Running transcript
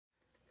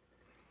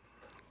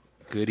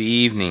Good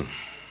evening.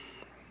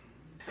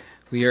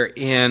 We are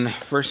in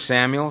 1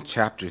 Samuel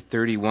chapter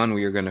 31.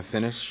 We are going to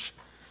finish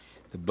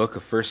the book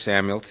of 1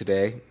 Samuel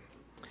today.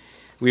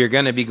 We are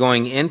going to be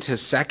going into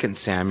 2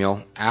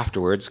 Samuel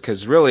afterwards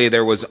because really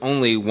there was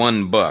only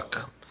one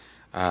book.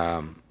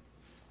 There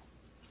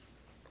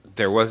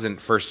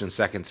wasn't 1 and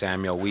 2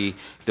 Samuel. We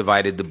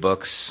divided the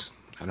books.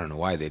 I don't know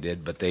why they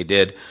did, but they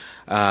did.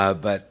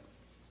 But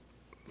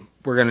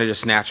we're going to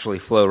just naturally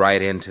flow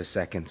right into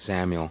 2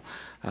 Samuel.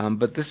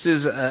 But this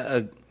is,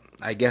 a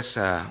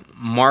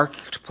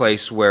marked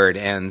place where it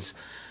ends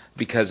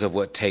because of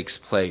what takes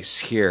place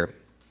here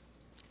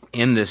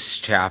in this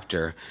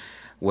chapter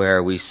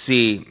where we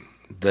see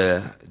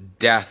the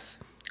death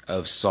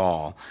of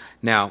Saul.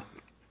 Now,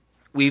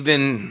 we've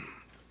been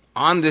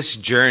on this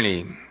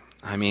journey.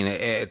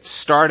 It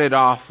started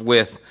off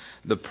with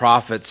the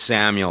prophet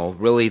Samuel,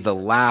 really the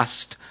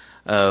last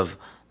of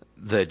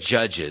the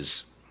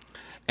judges.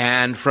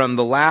 And from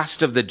the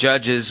last of the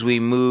judges, we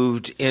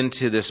moved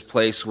into this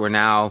place where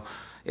now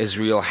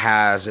Israel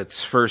has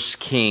its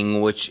first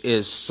king, which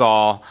is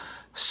Saul.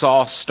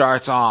 Saul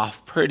starts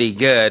off pretty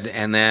good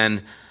and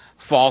then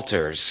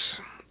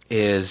falters,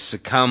 is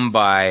succumbed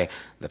by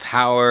the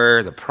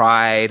power, the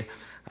pride,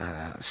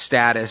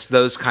 status,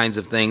 those kinds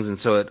of things. And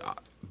so it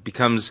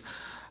becomes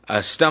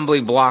a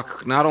stumbling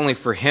block not only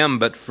for him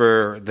but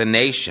for the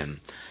nation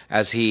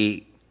as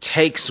he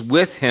takes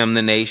with him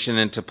the nation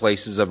into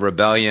places of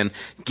rebellion,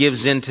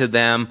 gives into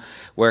them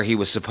where he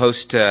was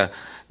supposed to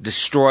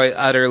destroy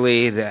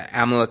utterly the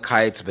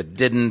Amalekites but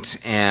didn't,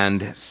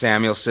 and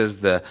Samuel says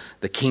the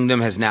kingdom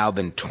has now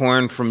been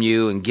torn from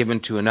you and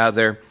given to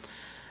another.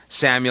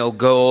 Samuel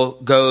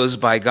goes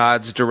by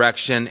God's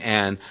direction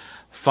and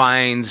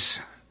finds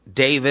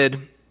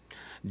David,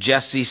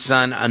 Jesse's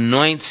son,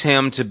 anoints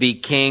him to be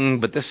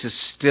king, but this is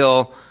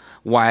still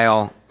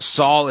while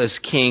Saul is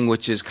king,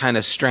 which is kind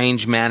of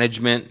strange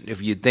management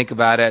if you think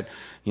about it.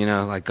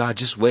 Like, God,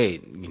 just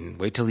wait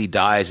till he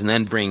dies and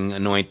then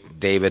anoint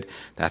David.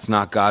 That's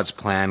not God's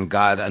plan.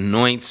 God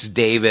anoints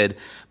David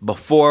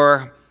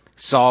before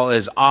Saul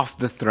is off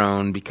the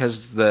throne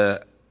because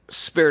the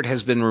spirit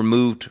has been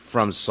removed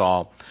from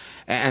Saul.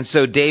 And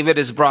so David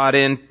is brought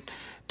in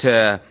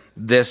to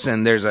this,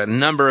 and there's a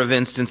number of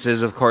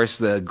instances, of course,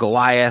 the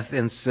Goliath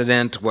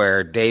incident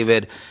where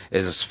David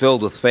is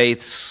filled with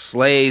faith,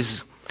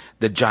 slays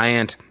the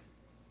giant,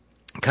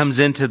 comes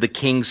into the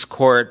king's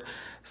court,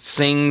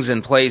 sings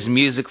and plays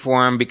music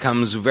for him,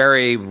 becomes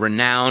very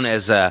renowned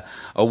as a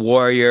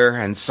warrior,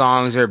 and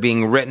songs are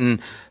being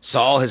written.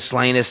 Saul has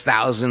slain his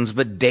thousands,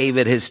 but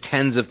David his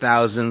tens of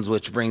thousands,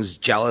 which brings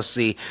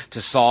jealousy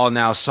to Saul.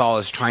 Now Saul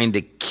is trying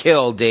to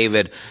kill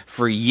David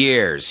for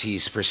years.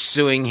 He's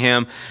pursuing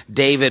him.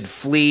 David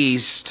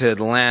flees to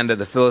the land of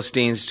the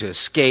Philistines to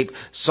escape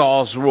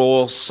Saul's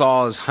rule.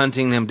 Saul is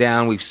hunting him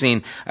down. We've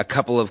seen a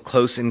couple of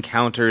close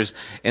encounters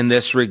in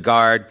this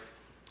regard.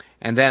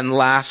 And then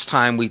last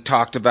time we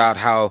talked about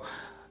how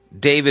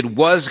David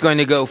was going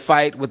to go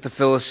fight with the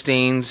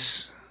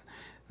Philistines.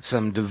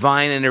 Some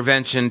divine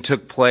intervention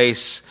took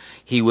place.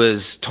 He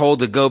was told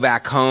to go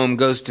back home,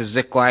 goes to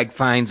Ziklag,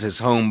 finds his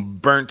home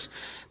burnt.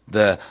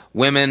 The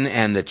women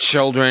and the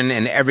children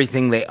and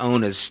everything they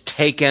own is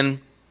taken.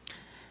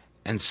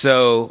 And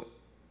so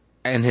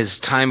in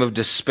his time of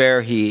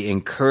despair, he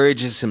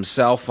encourages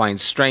himself,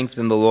 finds strength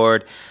in the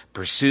Lord,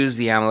 pursues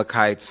the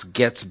Amalekites,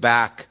 gets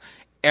back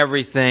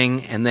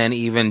everything, and then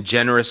even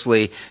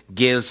generously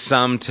gives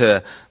some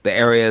to the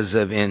areas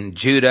in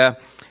Judah,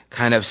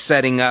 kind of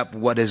setting up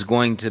what is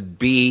going to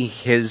be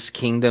his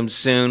kingdom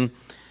soon.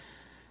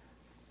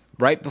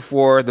 Right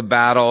before the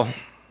battle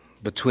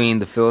between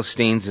the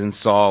Philistines and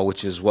Saul,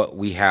 which is what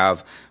we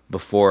have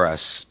before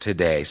us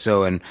today.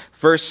 So in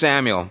 1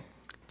 Samuel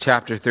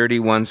chapter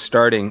 31,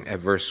 starting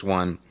at verse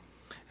 1,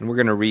 and we're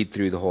going to read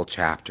through the whole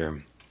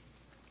chapter.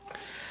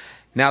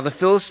 Now the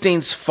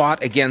Philistines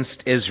fought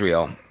against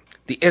Israel.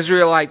 The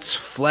Israelites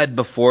fled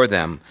before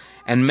them,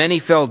 and many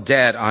fell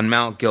dead on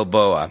Mount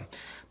Gilboa.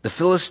 The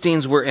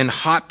Philistines were in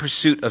hot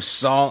pursuit of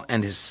Saul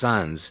and his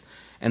sons,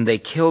 and they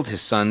killed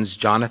his sons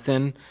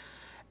Jonathan,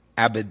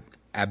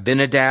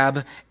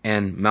 Abinadab,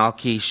 and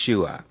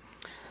Malchi-Shua.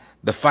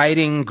 The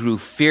fighting grew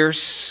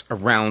fierce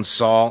around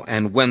Saul,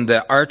 and when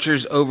the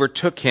archers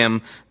overtook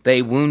him,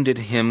 they wounded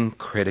him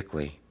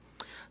critically.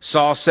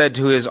 Saul said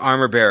to his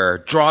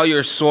armor-bearer, "Draw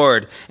your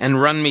sword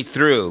and run me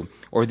through,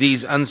 or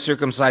these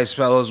uncircumcised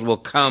fellows will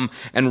come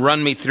and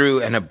run me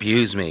through and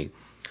abuse me."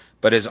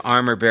 But his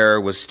armor-bearer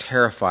was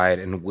terrified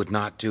and would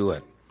not do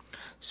it.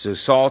 So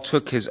Saul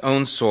took his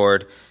own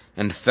sword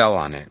and fell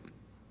on it.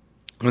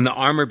 When the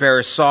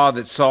armor-bearer saw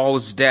that Saul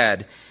was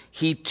dead,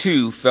 he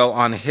too fell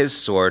on his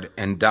sword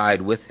and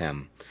died with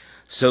him.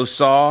 So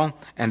Saul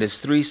and his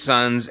 3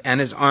 sons and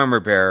his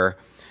armor-bearer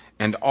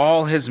and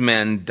all his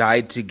men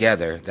died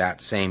together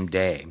that same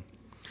day.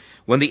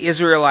 When the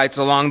Israelites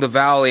along the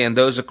valley and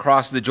those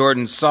across the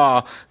Jordan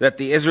saw that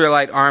the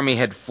Israelite army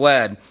had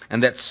fled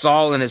and that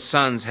Saul and his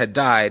sons had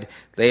died,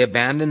 they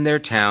abandoned their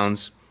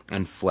towns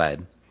and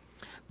fled.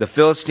 The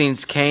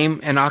Philistines came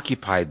and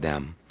occupied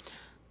them.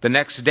 The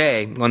next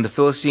day, when the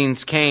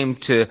Philistines came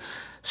to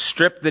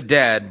strip the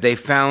dead, they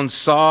found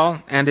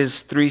Saul and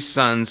his 3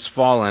 sons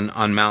fallen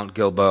on Mount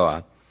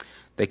Gilboa.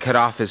 They cut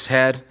off his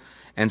head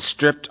and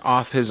stripped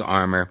off his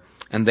armor,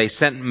 and they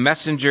sent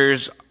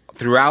messengers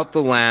throughout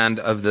the land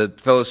of the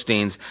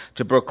Philistines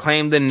to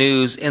proclaim the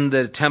news in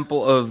the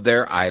temple of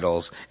their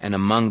idols and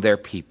among their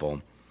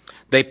people.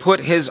 They put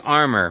his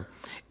armor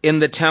in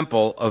the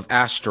temple of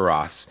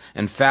Ashtaroth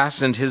and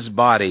fastened his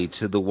body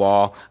to the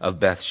wall of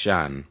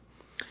Bethshan.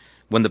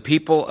 When the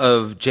people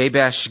of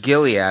Jabesh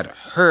Gilead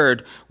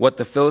heard what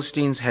the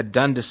Philistines had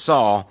done to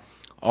Saul,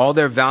 all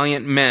their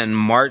valiant men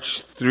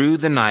marched through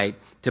the night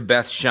to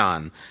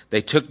Bethshan.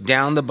 They took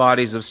down the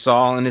bodies of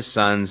Saul and his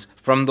sons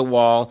from the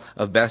wall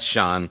of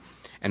Bethshan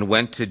and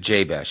went to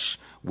Jabesh,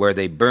 where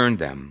they burned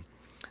them.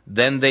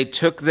 Then they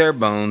took their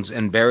bones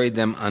and buried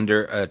them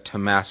under a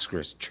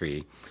Damascus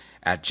tree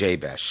at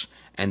Jabesh,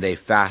 and they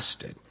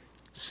fasted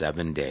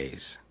 7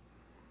 days.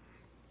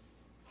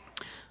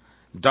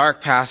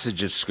 Dark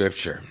passage of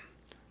Scripture.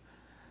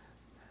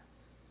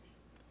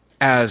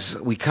 As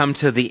we come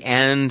to the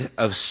end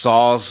of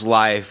Saul's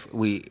life,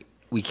 we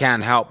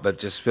can't help but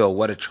just feel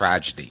what a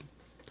tragedy.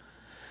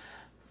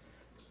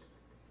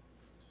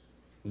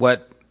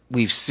 What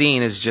we've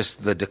seen is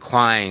just the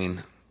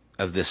decline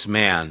of this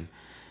man.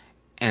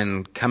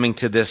 And coming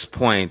to this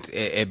point,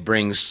 it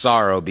brings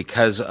sorrow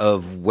because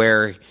of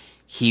where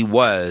he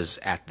was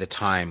at the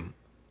time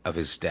of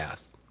his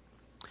death.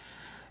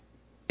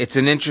 It's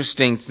an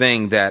interesting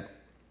thing that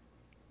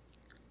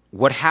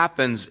what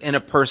happens in a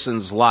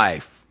person's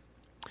life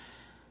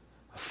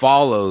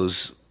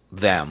follows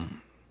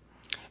them,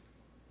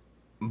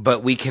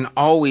 but we can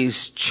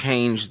always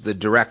change the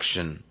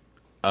direction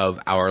of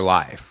our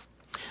life.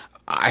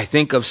 I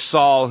think of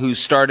Saul, who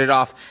started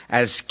off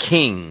as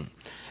king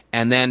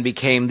and then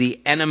became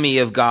the enemy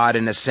of God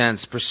in a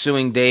sense,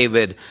 pursuing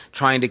David,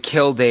 trying to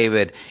kill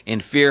David in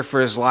fear for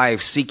his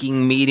life,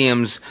 seeking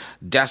mediums,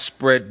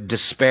 desperate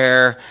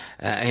despair,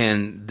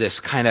 and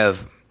this kind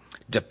of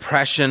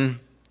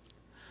depression,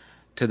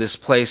 to this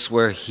place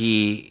where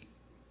he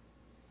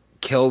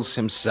kills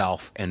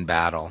himself in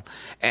battle.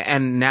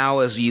 And now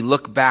as you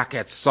look back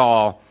at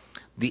Saul,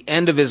 the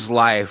end of his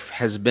life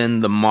has been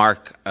the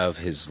mark of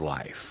his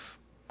life.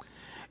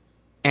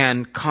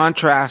 And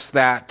contrast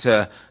that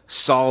to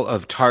Saul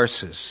of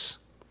Tarsus,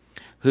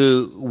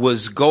 who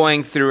was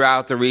going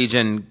throughout the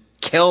region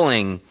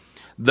killing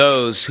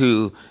those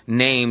who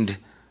named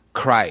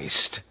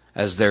Christ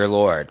as their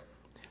Lord.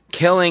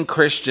 Killing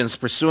Christians,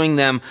 pursuing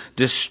them,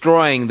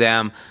 destroying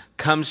them,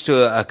 comes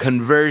to a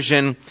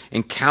conversion,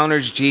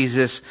 encounters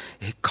Jesus,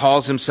 he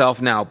calls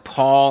himself now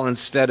Paul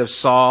instead of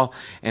Saul,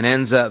 and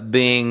ends up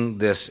being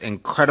this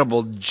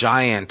incredible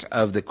giant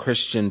of the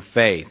Christian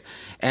faith.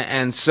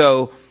 And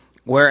so,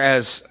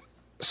 whereas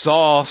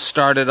Saul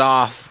started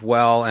off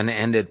well and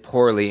ended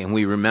poorly, and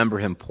we remember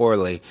him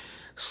poorly,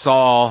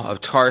 Saul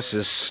of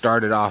Tarsus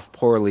started off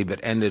poorly but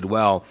ended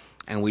well,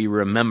 and we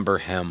remember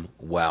him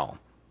well.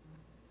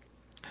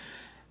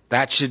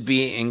 That should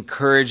be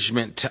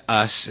encouragement to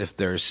us, if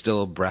there's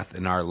still breath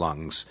in our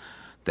lungs,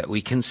 that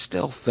we can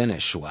still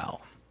finish well.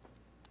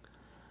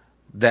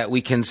 That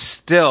we can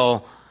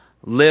still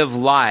live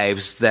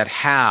lives that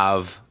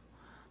have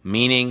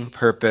meaning,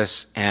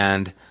 purpose,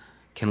 and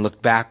can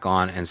look back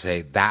on and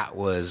say, that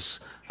was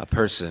a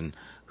person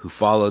who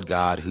followed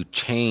God, who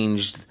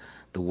changed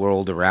the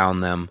world around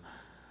them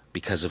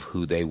because of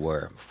who they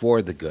were,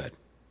 for the good.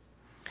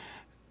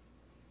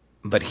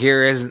 But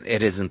here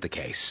it isn't the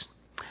case.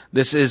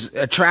 This is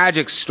a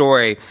tragic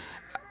story.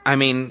 I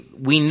mean,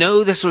 we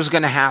know this was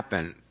going to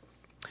happen.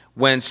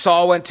 When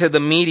Saul went to the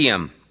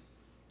medium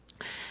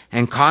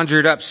and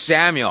conjured up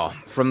Samuel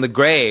from the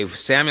grave,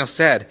 Samuel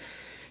said,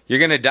 "You're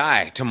going to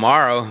die.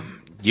 Tomorrow,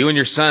 you and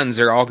your sons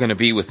are all going to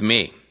be with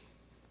me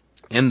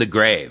in the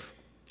grave."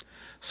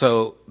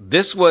 So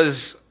this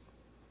was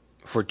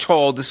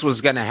foretold. This was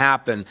going to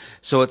happen.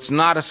 So it's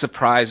not a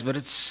surprise, but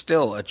it's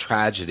still a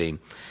tragedy.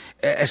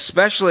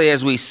 Especially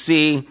as we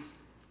see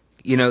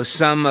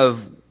some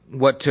of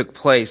what took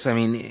place,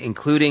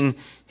 including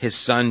his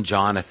son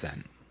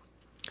Jonathan.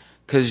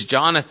 Because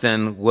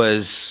Jonathan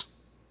was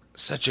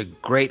such a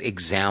great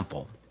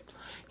example.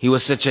 He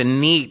was such a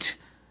neat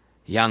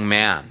young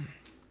man.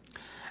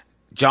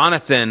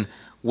 Jonathan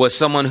was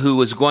someone who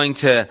was going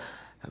to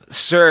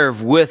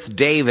serve with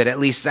David. At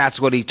least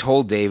that's what he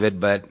told David,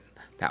 but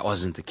that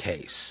wasn't the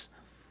case.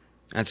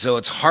 And so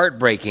it's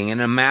heartbreaking. And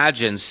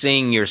imagine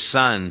seeing your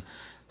son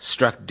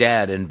struck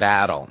dead in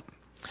battle.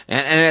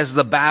 And as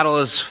the battle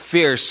is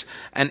fierce,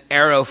 an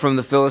arrow from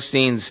the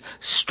Philistines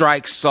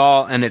strikes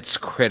Saul, and it's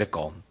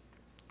critical.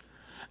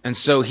 And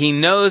so he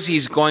knows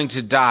he's going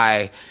to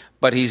die,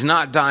 but he's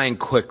not dying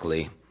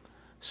quickly.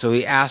 So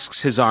he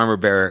asks his armor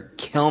bearer,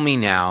 "Kill me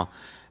now,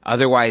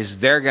 otherwise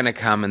they're going to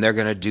come and they're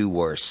going to do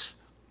worse."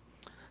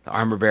 The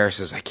armor bearer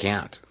says, "I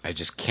can't. I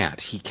just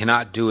can't." He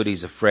cannot do it.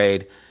 He's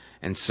afraid.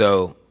 And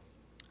so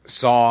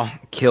Saul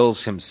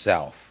kills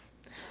himself.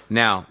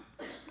 Now,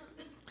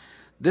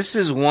 this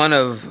is one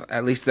of,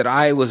 at least that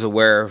I was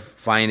aware of,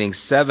 finding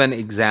 7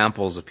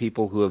 examples of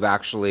people who have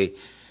actually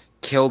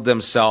killed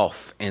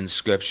themselves in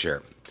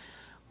Scripture.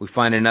 We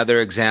find another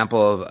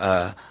example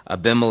of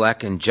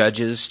Abimelech in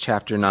Judges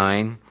chapter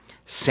 9,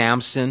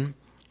 Samson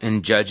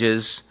in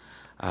Judges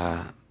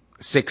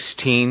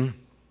 16.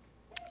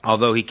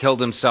 Although he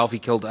killed himself, he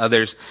killed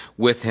others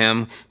with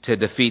him to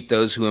defeat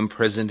those who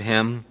imprisoned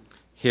him.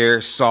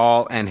 Here,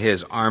 Saul and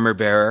his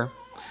armor-bearer.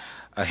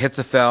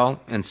 Ahithophel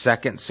in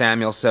 2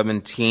 Samuel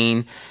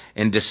 17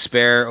 in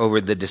despair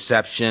over the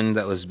deception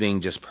that was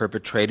being just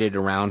perpetrated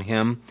around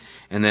him.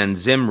 And then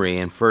Zimri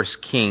in 1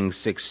 Kings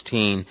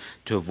 16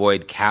 to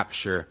avoid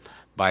capture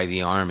by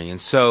the army. And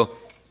so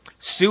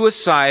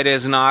suicide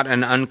is not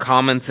an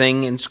uncommon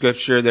thing in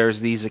Scripture.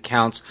 There's these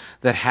accounts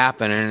that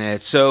happen, and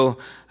it's so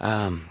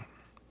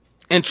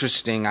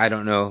interesting. I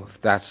don't know if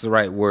that's the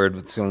right word,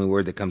 but it's the only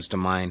word that comes to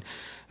mind.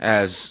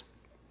 As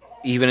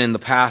even in the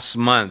past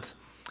month,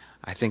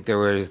 I think there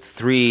were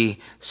 3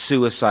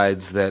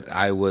 suicides that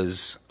I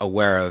was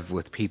aware of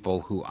with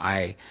people who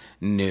I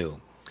knew.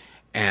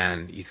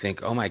 And you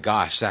think, oh my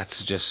gosh,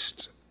 that's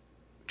just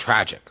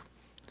tragic.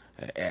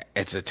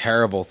 It's a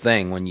terrible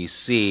thing when you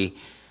see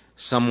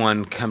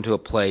someone come to a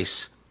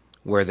place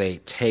where they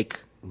take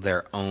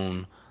their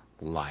own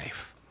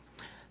life.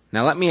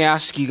 Now let me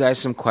ask you guys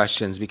some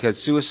questions,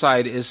 because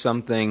suicide is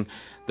something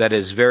that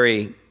is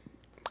very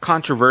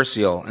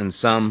controversial in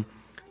some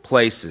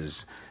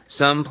places.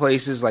 Some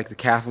places, like the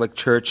Catholic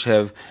Church,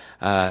 have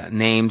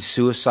named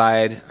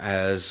suicide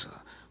as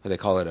what they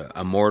call it,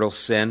 a mortal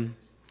sin,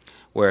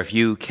 where if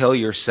you kill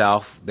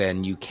yourself,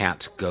 then you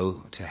can't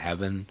go to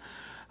heaven.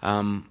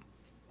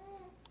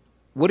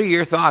 What are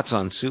your thoughts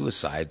on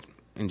suicide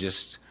and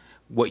just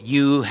what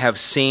you have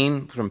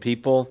seen from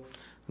people,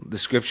 the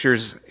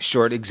Scriptures,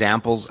 short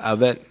examples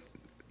of it?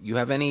 You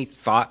have any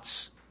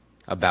thoughts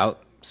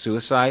about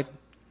suicide?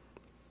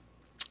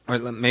 Or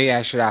maybe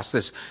I should ask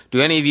this.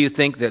 Do any of you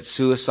think that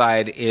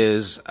suicide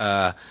is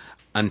an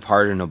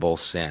unpardonable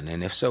sin?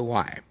 And if so,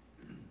 why?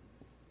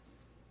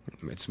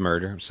 It's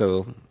murder.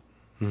 So,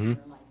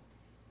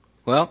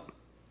 well,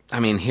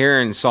 I mean,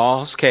 here in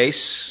Saul's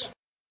case,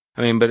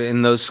 but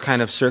in those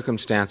kind of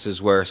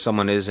circumstances where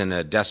someone is in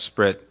a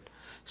desperate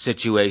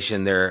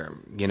situation, they're,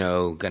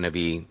 going to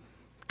be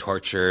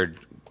tortured,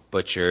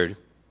 butchered,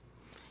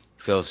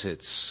 feels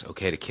it's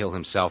okay to kill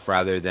himself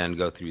rather than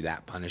go through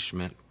that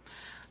punishment.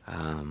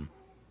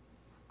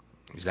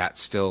 Is that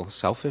still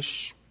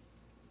selfish?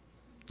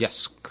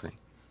 Yes.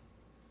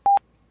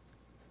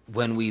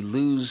 When we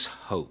lose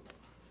hope,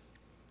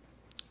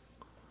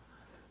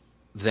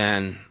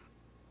 then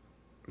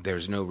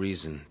there's no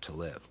reason to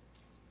live.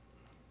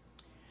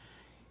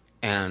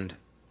 And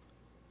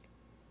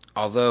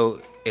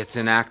although it's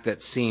an act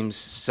that seems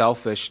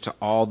selfish to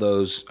all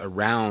those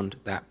around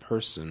that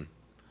person,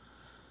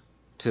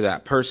 to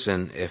that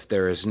person, if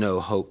there is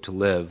no hope to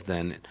live,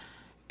 then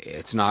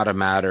it's not a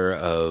matter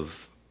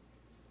of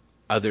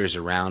others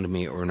around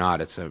me or not.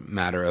 It's a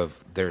matter of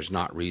there's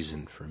not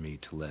reason for me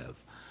to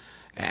live.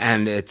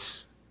 And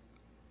it's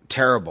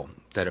terrible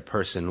that a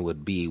person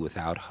would be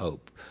without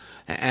hope.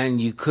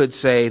 And you could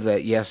say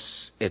that,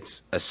 yes,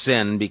 it's a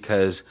sin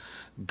because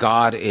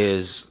God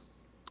is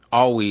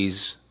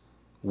always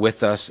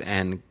with us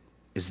and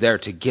is there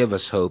to give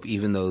us hope,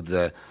 even though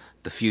the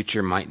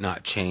future might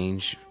not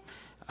change,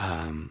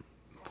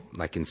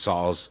 like in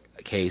Saul's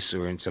case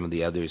or in some of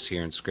the others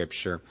here in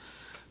Scripture.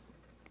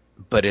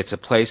 But it's a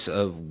place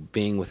of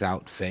being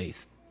without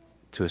faith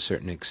to a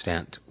certain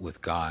extent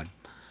with God.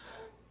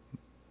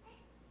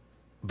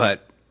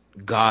 But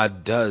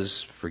God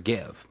does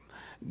forgive.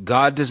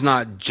 God does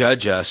not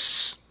judge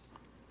us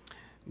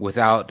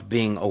without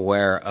being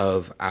aware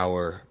of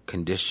our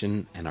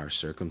condition and our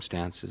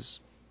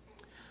circumstances.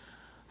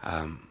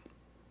 I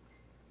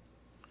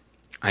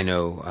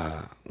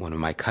know one of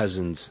my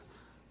cousin's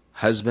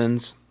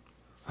husbands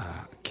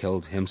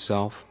killed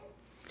himself.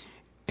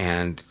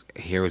 And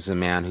here was a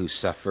man who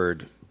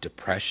suffered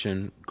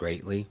depression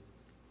greatly.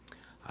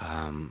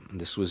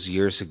 This was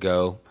years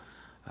ago.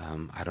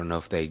 I don't know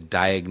if they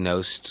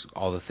diagnosed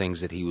all the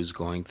things that he was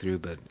going through,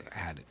 but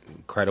had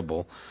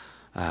incredible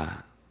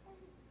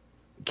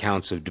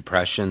counts of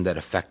depression that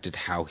affected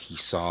how he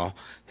saw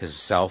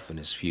himself and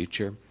his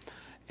future.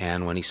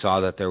 And when he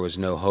saw that there was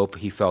no hope,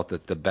 he felt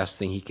that the best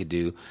thing he could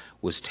do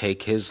was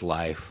take his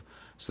life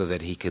so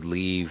that he could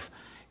leave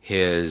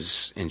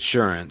his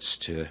insurance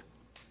to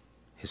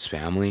his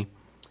family.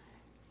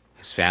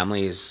 His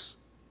family is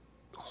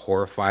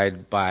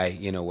horrified by,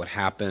 what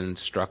happened,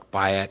 struck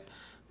by it.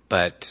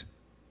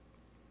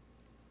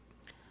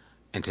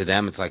 And to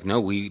them, it's like,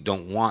 no, we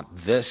don't want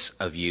this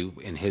of you.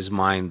 In his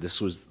mind,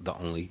 this was the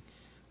only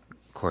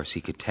course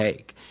he could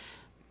take.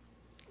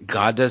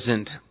 God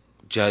doesn't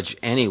judge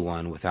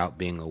anyone without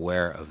being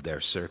aware of their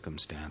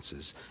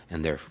circumstances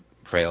and their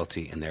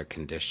frailty and their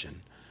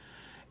condition.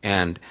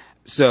 And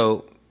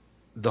so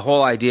the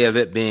whole idea of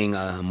it being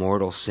a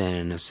mortal sin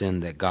and a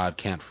sin that God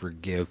can't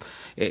forgive,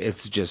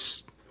 it's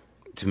just,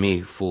 to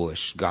me,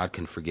 foolish. God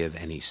can forgive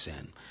any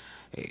sin.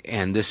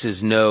 And this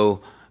is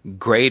no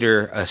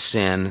greater a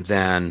sin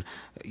than,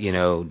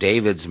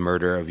 David's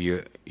murder of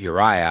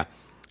Uriah,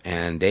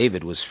 and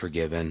David was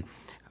forgiven.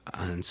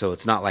 And so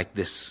it's not like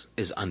this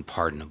is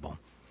unpardonable.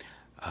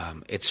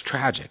 It's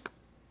tragic.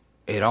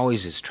 It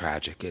always is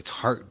tragic. It's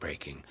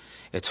heartbreaking.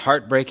 It's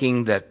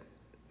heartbreaking that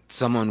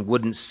someone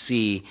wouldn't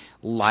see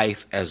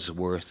life as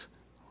worth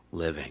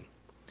living.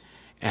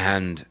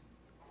 And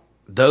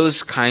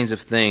those kinds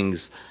of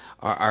things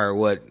are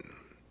what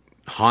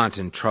haunt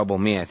and trouble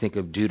me. I think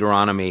of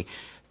Deuteronomy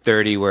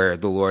 30, where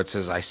the Lord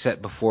says, I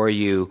set before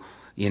you,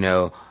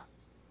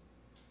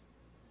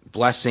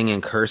 blessing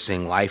and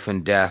cursing, life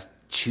and death.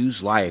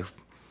 Choose life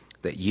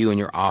that you and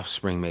your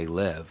offspring may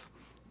live.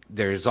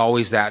 There's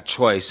always that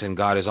choice, and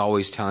God is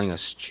always telling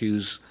us,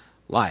 choose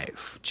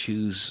life,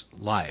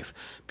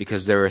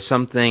 because there is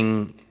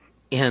something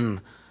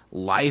in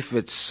life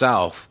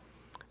itself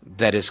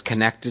that is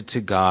connected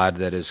to God,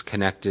 that is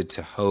connected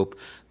to hope,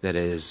 that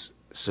is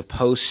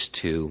supposed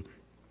to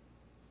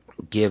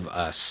give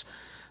us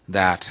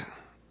that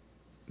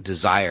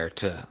desire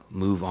to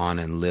move on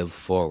and live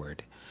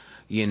forward.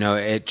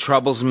 It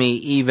troubles me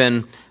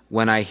even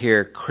when I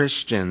hear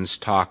Christians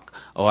talk,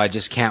 I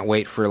just can't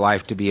wait for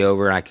life to be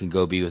over and I can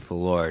go be with the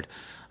Lord.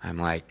 I'm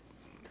like,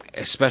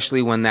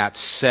 especially when that's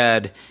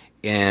said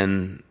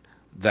in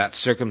that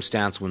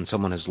circumstance when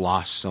someone has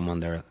lost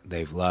someone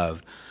they've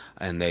loved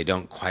and they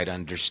don't quite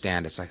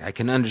understand. It's like, I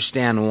can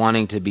understand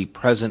wanting to be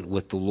present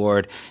with the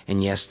Lord,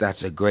 and yes,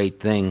 that's a great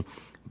thing,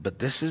 but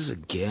this is a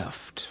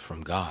gift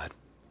from God.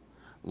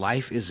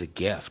 Life is a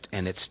gift,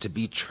 and it's to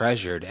be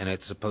treasured, and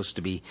it's supposed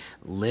to be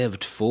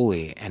lived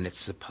fully, and it's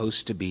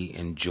supposed to be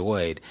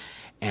enjoyed,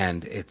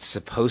 and it's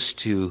supposed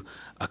to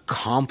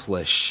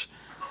accomplish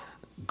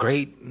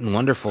great and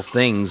wonderful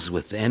things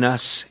within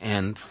us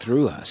and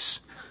through us.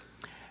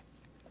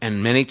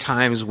 And many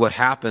times what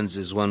happens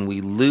is when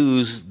we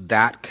lose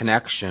that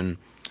connection,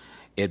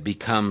 it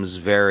becomes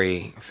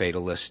very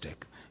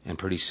fatalistic. And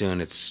pretty soon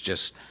it's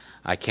just,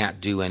 I can't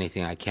do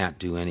anything.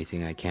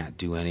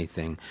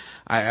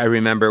 I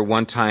remember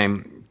one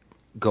time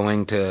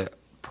going to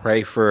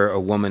pray for a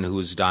woman who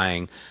was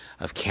dying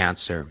of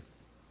cancer.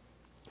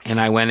 And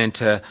I went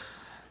into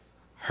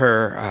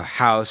her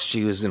house.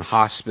 She was in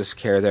hospice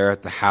care there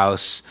at the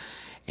house,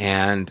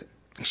 and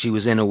she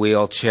was in a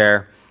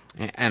wheelchair.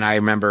 And I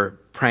remember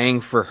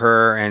praying for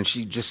her, and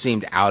she just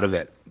seemed out of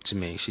it to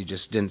me. She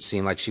just didn't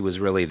seem like she was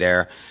really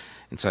there.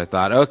 And so I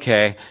thought,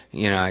 okay,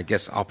 I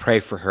guess I'll pray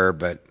for her,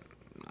 but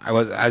I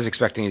was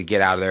expecting to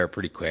get out of there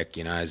pretty quick.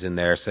 I was in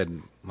there,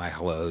 said my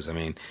hellos,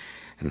 and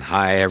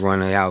hi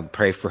everyone, I'll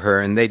pray for her.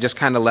 And they just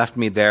kind of left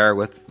me there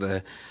with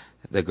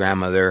the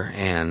grandmother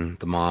and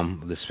the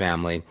mom of this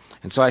family.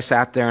 And so I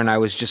sat there and I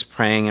was just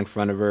praying in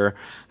front of her.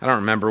 I don't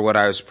remember what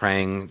I was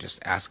praying,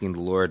 just asking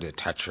the Lord to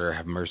touch her,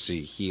 have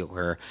mercy, heal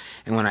her.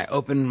 And when I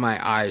opened my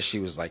eyes, she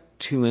was like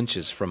 2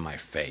 inches from my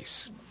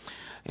face.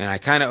 And I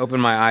kind of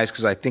opened my eyes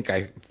because I think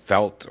I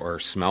felt or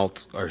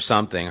smelt or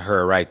something,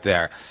 her right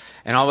there.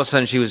 And all of a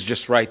sudden she was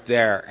just right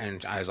there.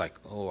 And I was like,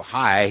 oh,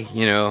 hi,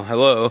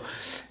 hello.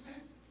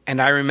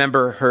 And I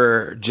remember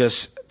her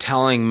just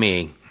telling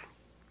me,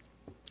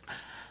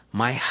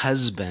 my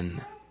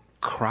husband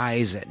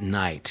cries at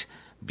night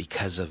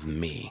because of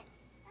me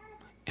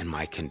and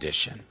my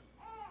condition.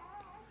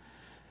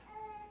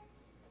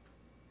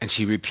 And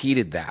she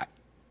repeated that.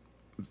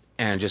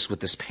 And just with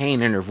this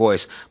pain in her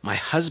voice, my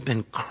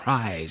husband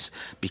cries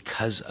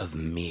because of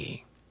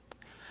me.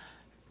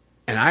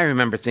 And I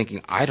remember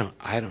thinking, I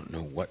don't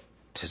know what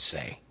to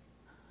say.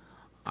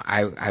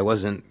 I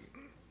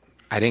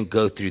didn't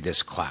go through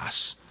this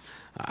class.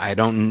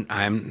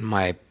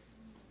 My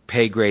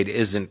pay grade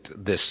isn't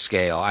this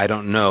scale. I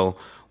don't know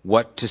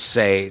what to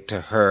say to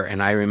her.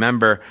 And I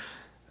remember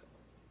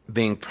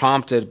being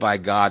prompted by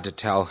God to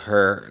tell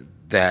her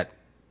that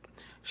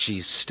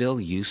she's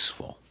still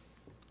useful.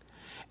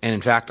 And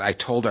in fact, I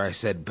told her, I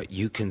said, but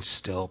you can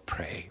still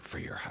pray for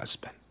your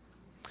husband.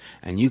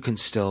 And you can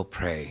still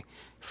pray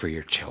for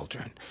your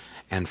children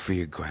and for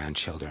your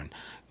grandchildren.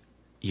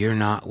 You're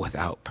not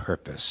without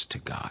purpose to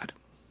God.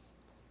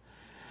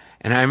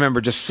 And I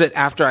remember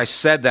after I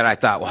said that, I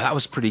thought, well, that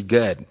was pretty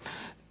good.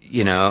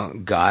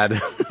 God,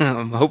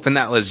 I'm hoping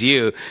that was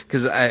you,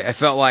 because I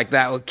felt like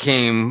that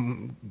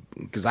came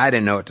because I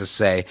didn't know what to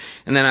say.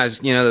 And then I was,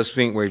 those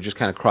things where you're just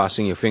kind of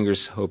crossing your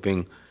fingers,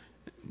 hoping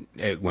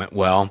it went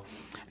well.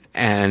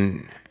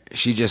 And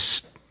she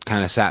just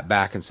kind of sat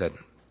back and said,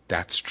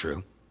 that's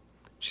true.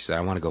 She said,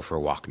 I want to go for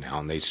a walk now.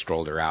 And they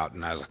strolled her out.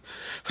 And I was like,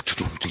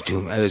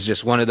 it was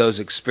just one of those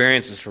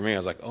experiences for me. I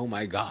was like, oh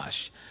my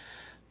gosh.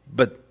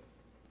 But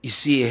you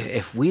see,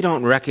 if we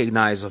don't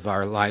recognize of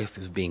our life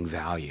as being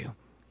value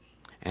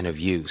and of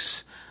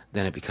use,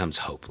 then it becomes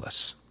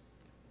hopeless.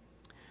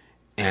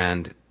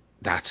 And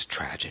that's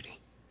tragedy.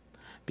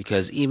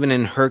 Because even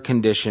in her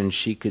condition,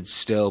 she could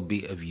still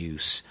be of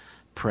use,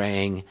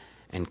 praying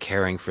and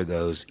caring for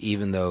those,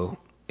 even though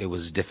it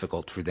was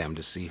difficult for them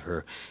to see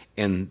her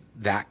in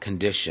that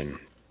condition.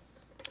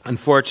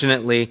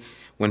 Unfortunately,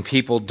 when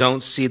people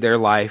don't see their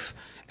life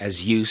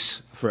as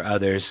use for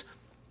others,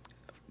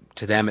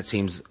 to them it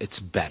seems it's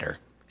better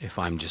if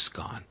I'm just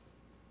gone.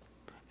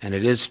 And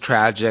it is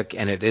tragic,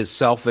 and it is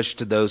selfish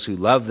to those who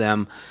love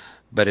them,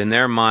 but in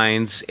their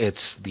minds,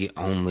 it's the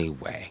only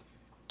way,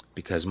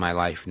 because my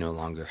life no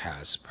longer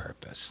has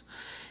purpose.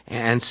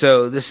 And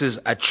so this is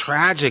a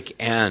tragic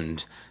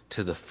end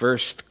to the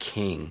first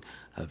king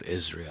of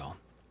Israel.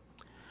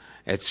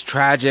 It's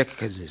tragic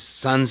because his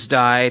sons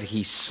died.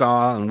 He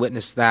saw and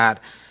witnessed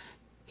that.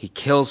 He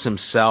kills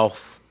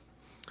himself.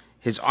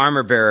 His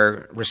armor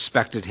bearer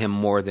respected him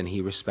more than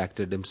he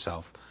respected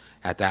himself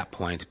at that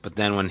point. But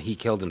then when he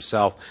killed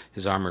himself,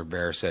 his armor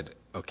bearer said,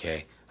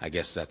 okay, I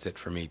guess that's it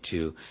for me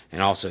too,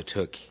 and also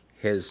took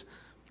his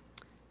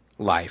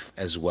life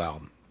as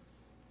well.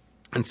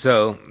 And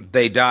so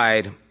they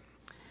died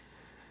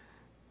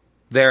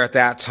there at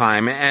that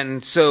time.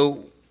 And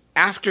so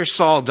after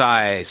Saul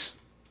dies,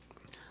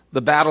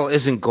 the battle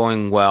isn't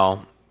going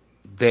well.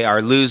 They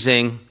are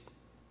losing,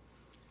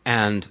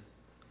 and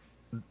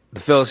the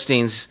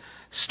Philistines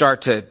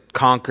start to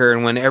conquer.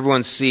 And when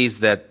everyone sees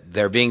that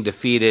they're being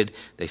defeated,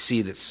 they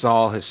see that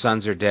Saul, his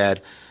sons are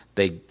dead,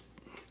 they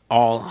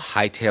all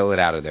hightail it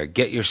out of there.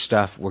 Get your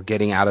stuff, we're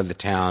getting out of the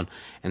town.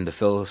 And the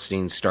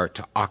Philistines start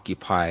to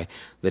occupy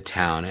the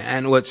town.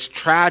 And what's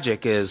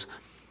tragic is,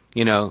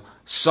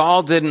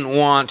 Saul didn't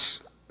want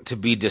to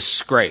be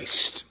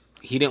disgraced.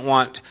 He didn't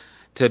want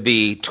to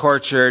be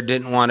tortured,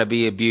 didn't want to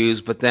be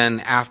abused, but then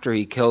after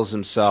he kills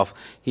himself,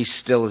 he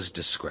still is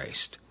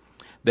disgraced.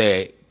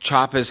 They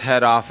chop his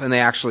head off, and they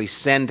actually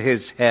send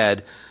his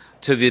head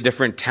to the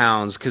different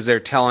towns, because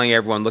they're telling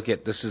everyone, look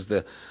at, this is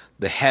the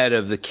head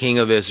of the king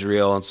of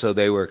Israel. And so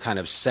they were kind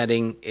of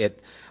setting it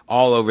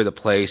all over the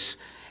place.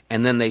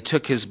 And then they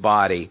took his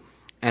body,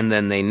 and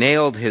then they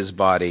nailed his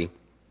body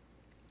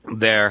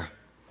there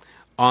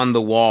on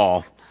the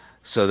wall,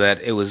 so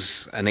that it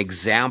was an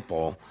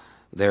example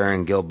there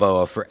in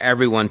Gilboa for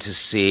everyone to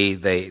see.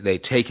 They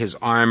take his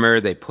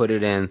armor, they put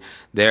it in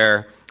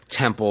their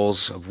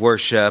temples of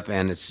worship,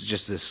 and it's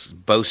just this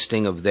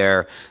boasting of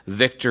their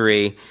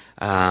victory.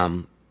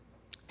 And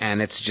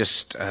it's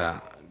just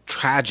a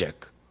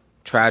tragic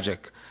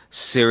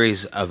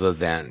series of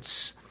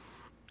events.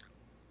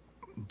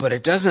 But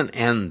it doesn't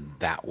end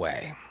that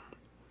way.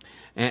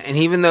 And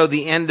even though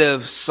the end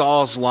of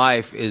Saul's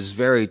life is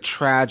very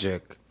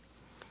tragic,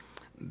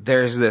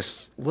 there's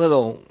this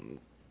little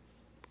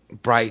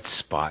bright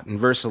spot in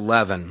verse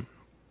 11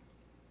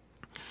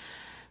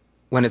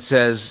 when it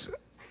says,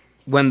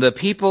 when the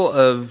people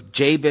of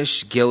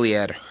Jabesh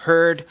Gilead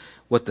heard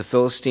what the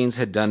Philistines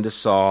had done to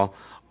Saul,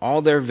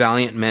 all their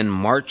valiant men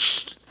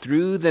marched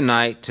through the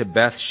night to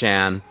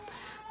Bethshan.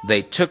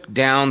 They took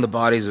down the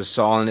bodies of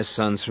Saul and his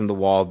sons from the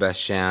wall of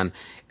Bethshan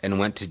and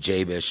went to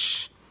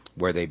Jabesh,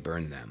 where they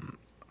burned them.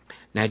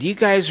 Now, do you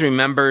guys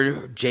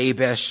remember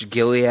Jabesh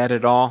Gilead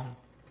at all?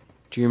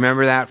 Do you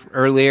remember that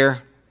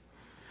earlier?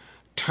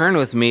 Turn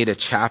with me to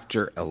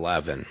chapter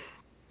 11.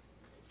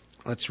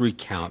 Let's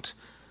recount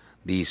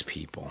these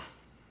people.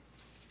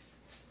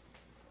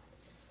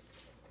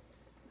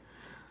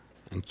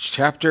 In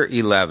chapter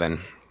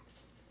 11,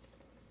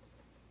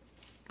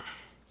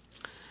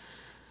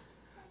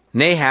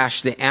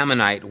 Nahash the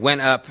Ammonite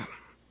went up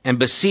and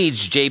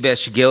besieged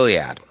Jabesh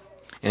Gilead.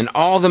 And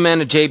all the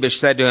men of Jabesh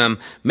said to him,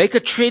 make a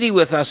treaty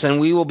with us, and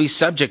we will be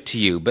subject to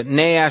you. But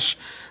Nahash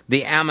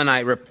the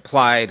Ammonite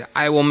replied,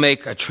 I will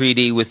make a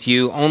treaty with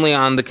you only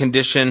on the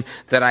condition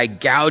that I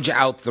gouge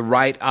out the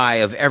right eye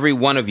of every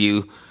one of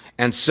you,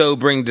 and so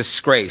bring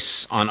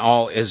disgrace on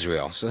all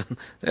Israel. So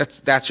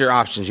that's your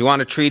options. You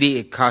want a treaty,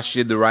 it costs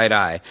you the right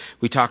eye.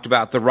 We talked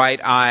about the right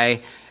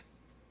eye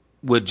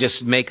would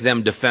just make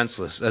them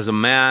defenseless. As a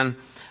man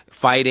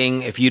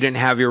fighting, if you didn't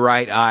have your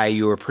right eye,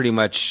 you were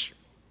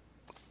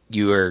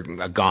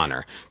a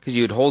goner, because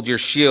you would hold your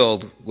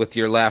shield with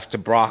your left to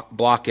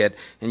block it,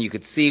 and you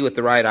could see with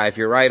the right eye. If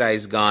your right eye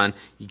is gone,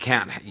 you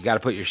got to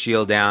put your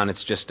shield down.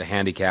 It's just a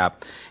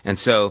handicap. And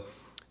so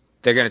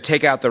they're going to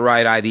take out the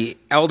right eye. The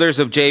elders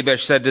of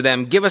Jabesh said to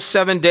them, give us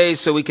 7 days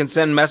so we can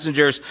send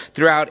messengers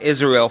throughout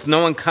Israel. If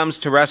no one comes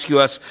to rescue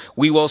us,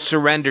 we will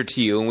surrender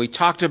to you. And we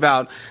talked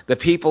about the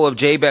people of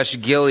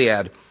Jabesh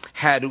Gilead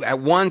had at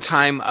one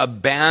time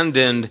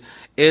abandoned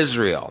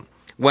Israel.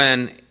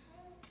 When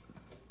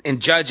in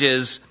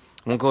Judges,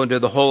 I won't go into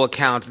the whole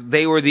account,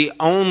 they were the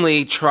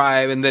only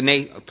tribe in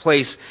the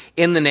place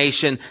in the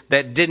nation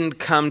that didn't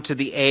come to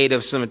the aid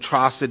of some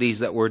atrocities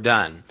that were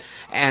done.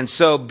 And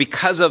so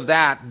because of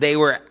that, they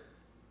were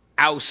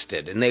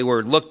ousted, and they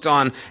were looked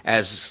on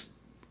as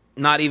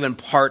not even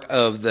part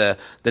of the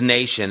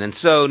nation. And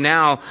so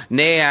now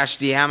Nahash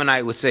the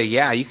Ammonite would say,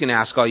 yeah, you can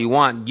ask all you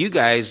want. You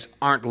guys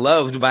aren't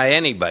loved by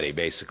anybody,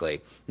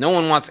 basically. No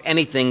one wants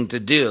anything to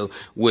do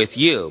with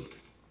you.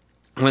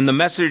 When the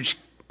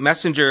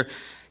messenger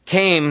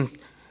came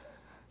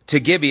to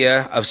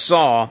Gibeah of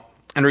Saul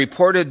and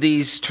reported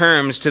these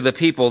terms to the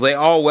people, they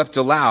all wept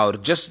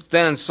aloud. Just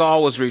then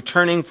Saul was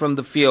returning from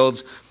the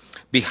fields,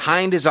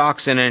 behind his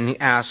oxen, and he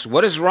asked,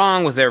 "What is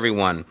wrong with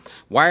everyone?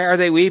 Why are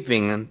they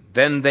weeping?" And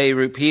then they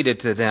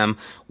repeated to them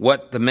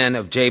what the men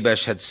of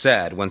Jabesh had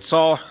said. When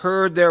Saul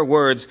heard their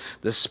words,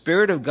 the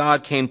Spirit of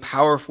God came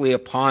powerfully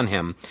upon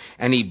him,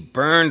 and he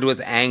burned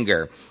with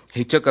anger.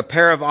 He took a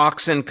pair of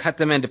oxen, cut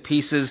them into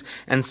pieces,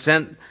 and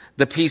sent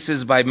the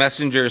pieces by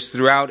messengers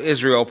throughout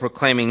Israel,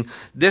 proclaiming,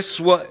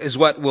 "This is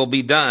what will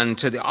be done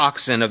to the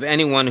oxen of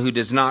anyone who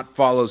does not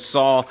follow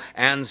Saul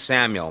and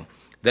Samuel."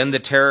 Then the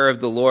terror of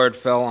the Lord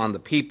fell on the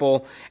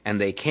people,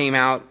 and they came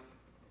out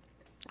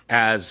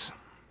as...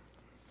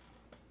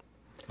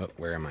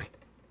 where am I?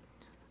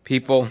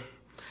 People.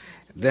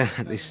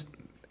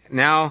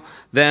 Now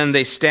then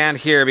they stand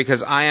here,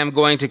 because I am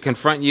going to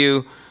confront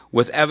you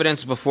with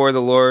evidence before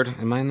the Lord.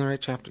 Am I in the right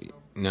chapter?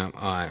 No,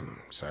 I'm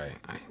sorry.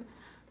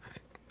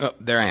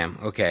 There I am.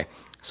 Okay.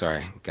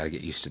 Sorry. Got to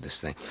get used to this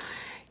thing.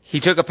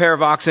 He took a pair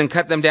of oxen,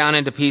 cut them down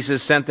into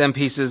pieces, sent them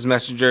pieces,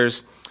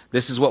 messengers.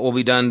 "This is what will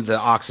be done to the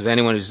ox of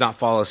anyone who does not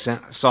follow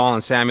Saul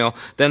and Samuel."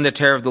 Then the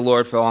terror of the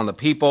Lord fell on the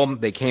people.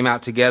 They came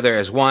out together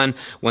as one.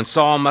 When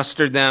Saul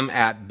mustered them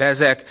at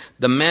Bezek,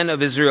 the men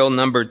of Israel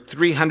numbered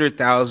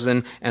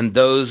 300,000, and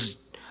those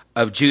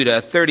of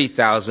Judah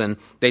 30,000.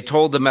 They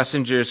told the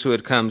messengers who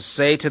had come,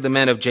 "Say to the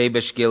men of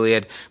Jabesh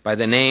Gilead, by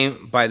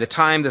the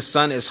time the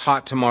sun is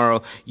hot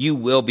tomorrow, you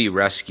will be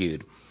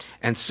rescued."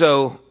 And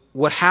so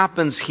what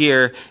happens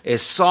here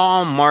is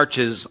Saul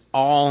marches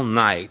all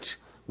night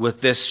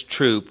with this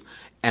troop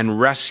and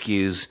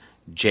rescues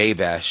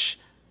Jabesh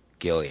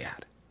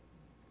Gilead.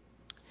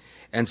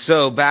 And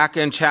so back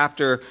in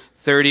chapter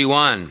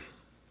 31,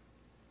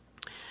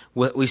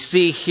 what we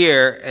see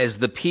here is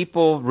the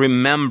people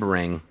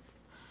remembering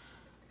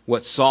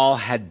what Saul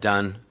had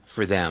done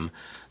for them.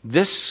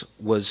 This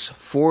was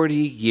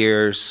 40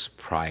 years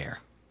prior.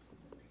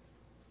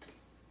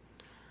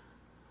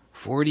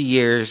 40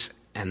 years,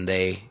 and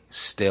they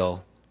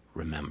still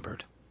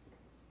remembered.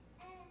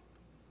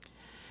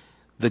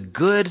 The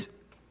good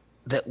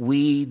that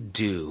we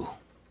do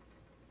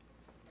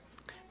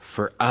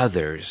for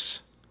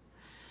others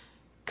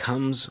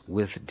comes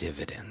with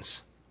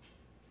dividends.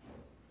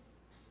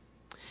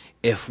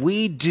 If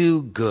we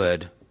do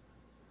good,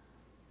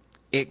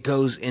 it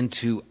goes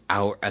into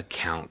our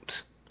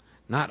account,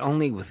 not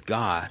only with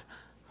God,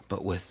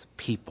 but with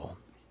people.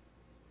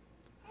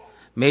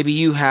 Maybe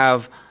you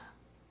have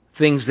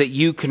things that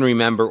you can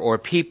remember, or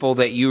people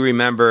that you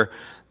remember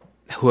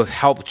who have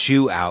helped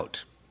you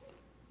out.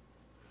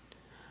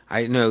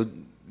 I know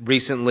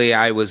recently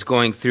I was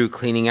going through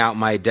cleaning out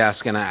my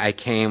desk, and I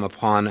came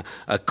upon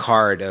a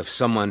card of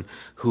someone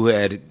who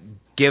had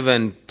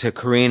given to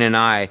Corrine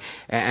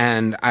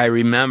and I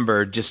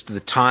remembered just the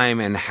time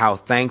and how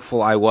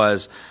thankful I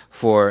was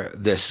for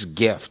this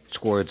gift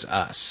towards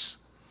us.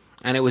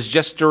 And it was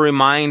just a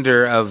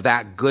reminder of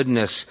that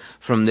goodness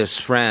from this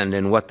friend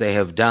and what they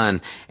have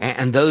done.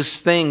 And those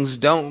things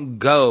don't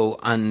go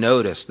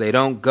unnoticed. They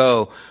don't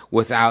go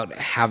without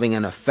having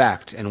an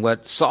effect. And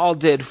what Saul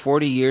did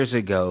 40 years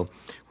ago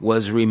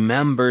was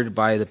remembered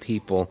by the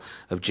people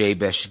of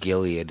Jabesh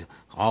Gilead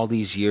all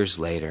these years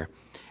later.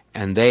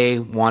 And they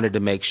wanted to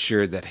make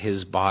sure that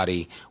his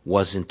body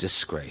wasn't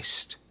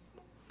disgraced.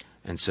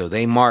 And so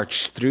they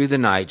marched through the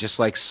night, just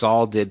like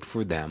Saul did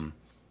for them,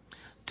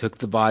 took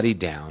the body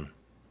down,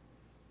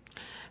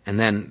 and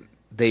then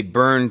they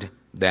burned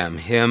them,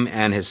 him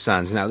and his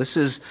sons. Now, this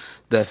is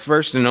the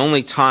first and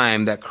only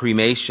time that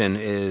cremation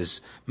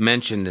is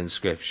mentioned in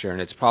Scripture,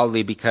 and it's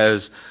probably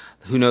because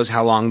who knows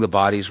how long the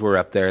bodies were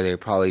up there. They were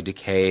probably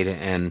decayed,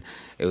 and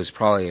it was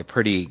probably a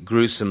pretty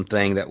gruesome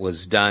thing that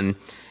was done,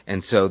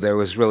 and so there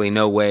was really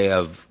no way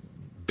of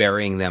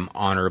burying them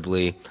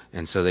honorably,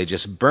 and so they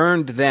just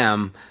burned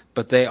them,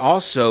 but they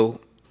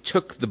also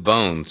took the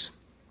bones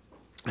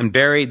and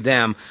buried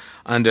them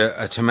under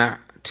a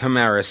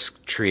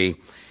tamarisk tree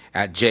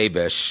at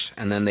Jabesh,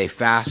 and then they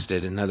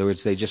fasted. In other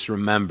words, they just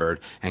remembered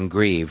and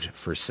grieved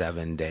for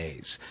 7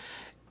 days.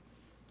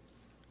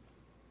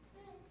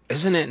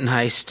 Isn't it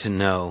nice to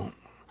know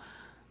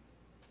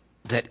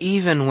that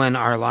even when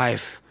our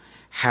life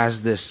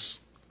has this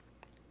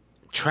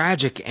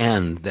tragic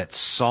end that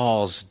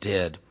Saul's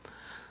did,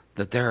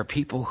 that there are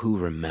people who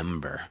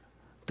remember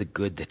the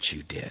good that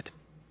you did?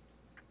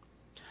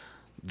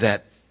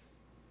 That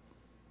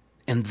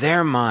in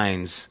their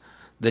minds,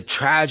 the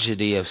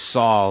tragedy of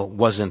Saul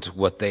wasn't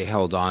what they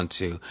held on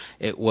to.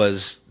 It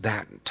was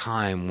that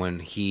time when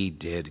he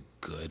did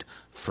good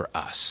for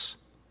us.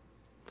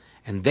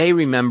 And they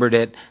remembered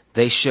it.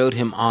 They showed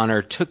him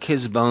honor, took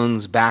his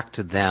bones back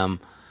to them,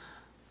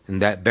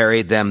 and that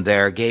buried them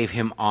there, gave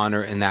him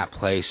honor in that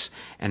place,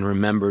 and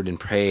remembered and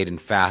prayed and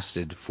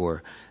fasted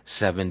for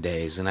 7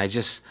 days. And I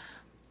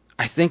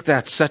think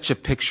that's such a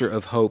picture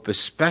of hope,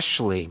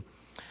 especially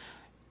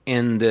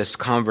in this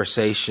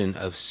conversation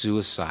of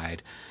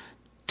suicide,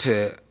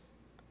 to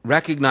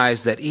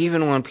recognize that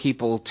even when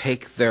people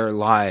take their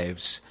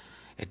lives,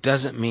 it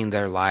doesn't mean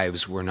their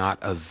lives were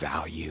not of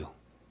value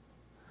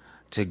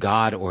to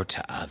God or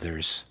to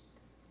others.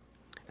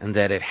 and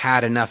that it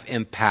had enough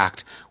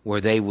impact where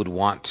they would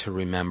want to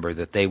remember,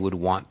 that they would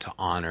want to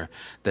honor,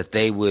 that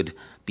they would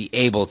be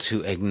able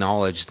to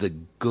acknowledge the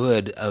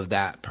good of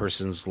that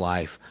person's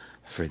life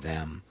for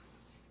them.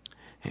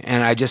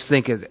 And I just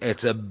think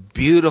it's a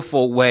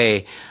beautiful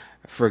way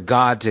for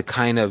God to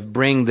kind of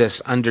bring this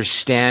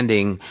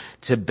understanding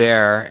to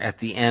bear at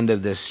the end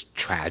of this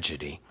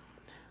tragedy,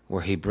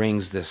 where he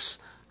brings this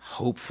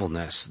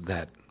hopefulness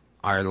that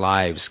our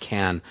lives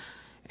can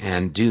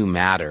and do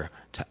matter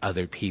to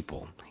other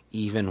people,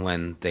 even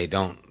when they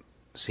don't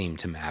seem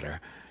to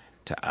matter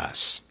to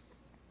us.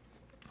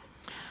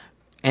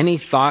 Any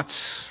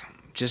thoughts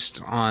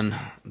just on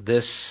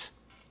this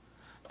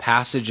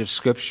passage of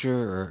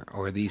Scripture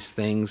or these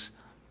things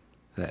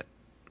that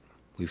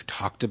we've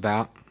talked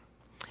about?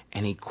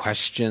 Any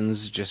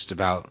questions just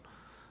about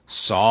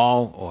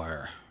Saul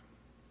or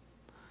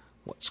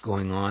what's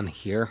going on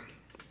here?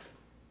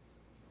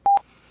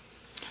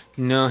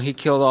 No, he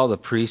killed all the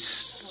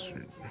priests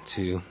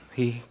too.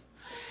 He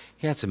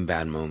had some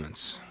bad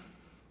moments.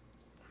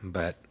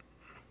 But,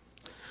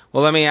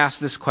 well, let me ask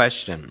this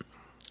question,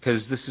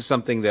 because this is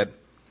something that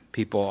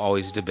people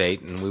always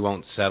debate, and we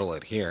won't settle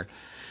it here.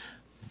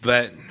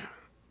 But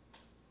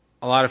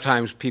a lot of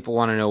times people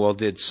want to know, well,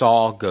 did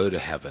Saul go to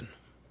heaven?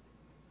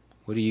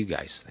 What do you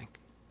guys think?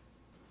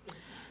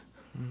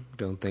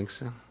 Don't think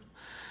so?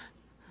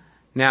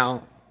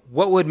 Now,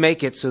 what would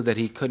make it so that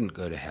he couldn't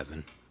go to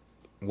heaven?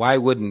 Why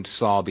wouldn't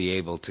Saul be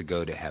able to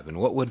go to heaven?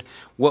 What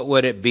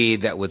would it be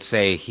that would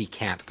say he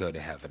can't go to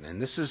heaven? And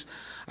this is,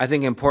 I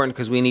think, important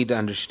because we need to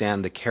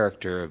understand the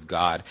character of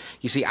God.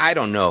 You see, I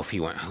don't know if he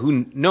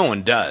went. No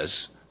one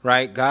does,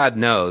 right? God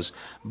knows.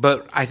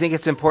 But I think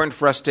it's important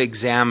for us to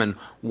examine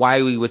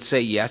why we would say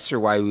yes or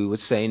why we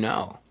would say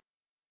no.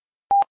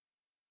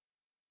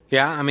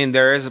 Yeah, I mean,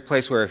 there is a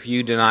place where if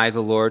you deny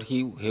the Lord,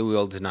 he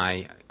will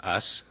deny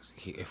us.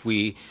 If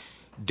we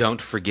don't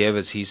forgive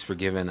as he's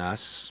forgiven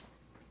us,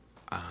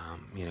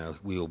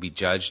 we will be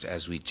judged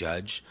as we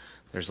judge.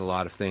 There's a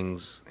lot of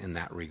things in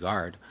that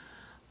regard.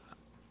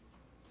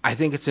 I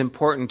think it's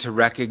important to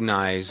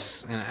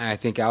recognize, and I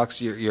think, Alex,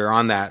 you're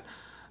on that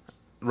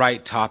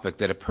right topic,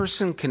 that a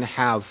person can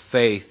have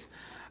faith,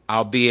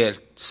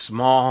 albeit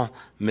small,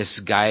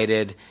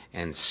 misguided,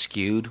 and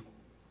skewed.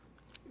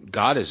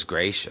 God is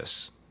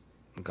gracious.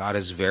 God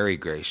is very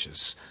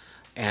gracious.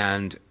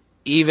 And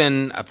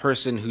even a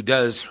person who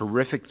does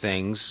horrific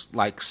things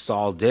like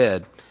Saul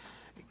did,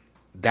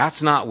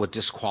 that's not what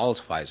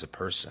disqualifies a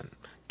person.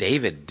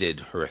 David did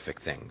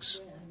horrific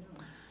things,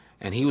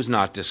 and he was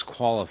not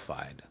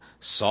disqualified.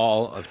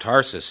 Saul of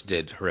Tarsus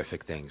did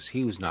horrific things.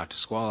 He was not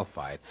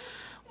disqualified.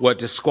 What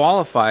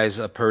disqualifies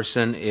a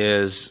person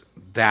is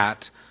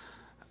that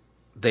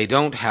they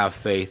don't have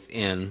faith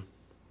in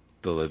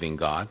the living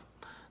God,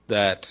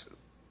 that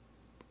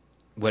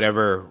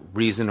whatever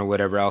reason or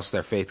whatever else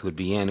their faith would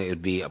be in, it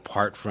would be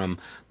apart from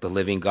the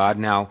living God.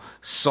 Now,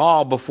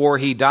 Saul, before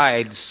he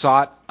died,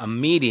 sought a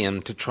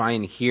medium to try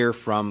and hear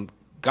from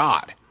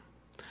God.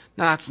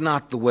 Now, that's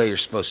not the way you're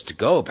supposed to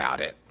go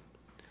about it.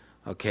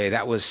 Okay,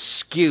 that was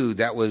skewed.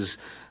 That was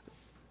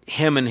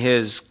him and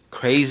his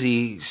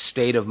crazy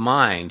state of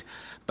mind.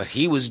 But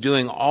he was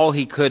doing all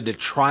he could to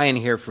try and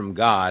hear from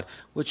God,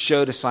 which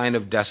showed a sign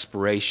of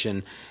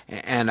desperation.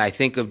 And I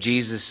think of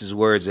Jesus'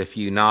 words, if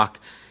you knock,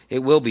 it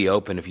will be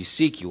open. If you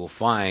seek, you will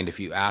find. If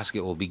you ask,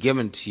 it will be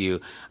given to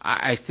you.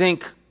 I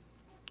think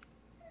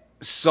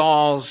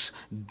Saul's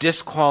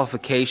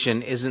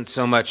disqualification isn't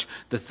so much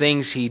the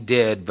things he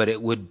did, but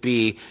it would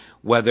be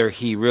whether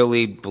he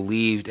really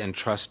believed and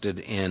trusted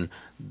in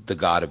the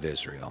God of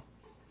Israel.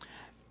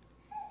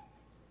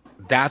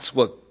 That's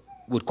what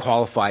would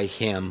qualify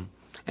him.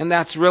 And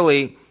that's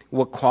really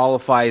what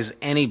qualifies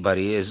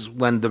anybody, is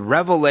when the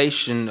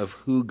revelation of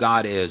who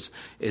God is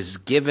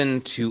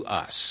given to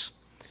us.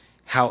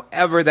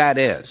 However that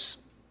is.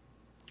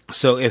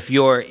 So if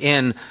you're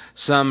in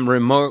some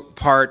remote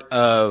part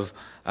of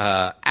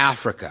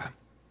Africa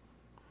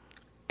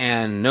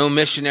and no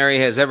missionary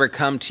has ever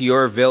come to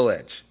your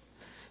village,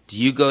 do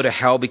you go to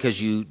hell because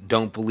you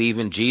don't believe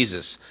in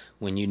Jesus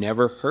when you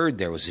never heard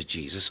there was a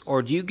Jesus?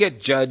 Or do you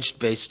get judged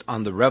based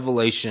on the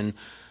revelation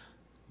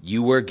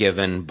you were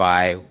given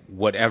by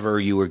whatever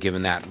you were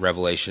given that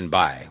revelation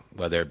by,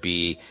 whether it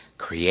be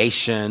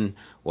creation,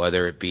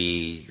 whether it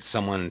be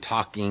someone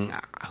talking,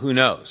 who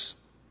knows?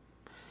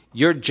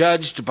 You're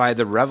judged by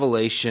the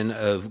revelation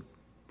of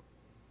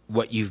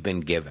what you've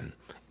been given.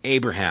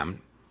 Abraham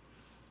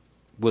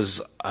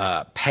was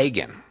a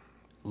pagan,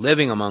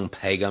 living among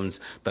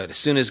pagans, but as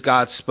soon as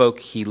God spoke,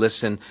 he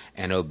listened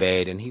and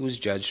obeyed, and he was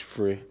judged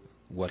for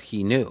what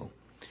he knew.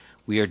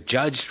 We are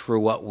judged for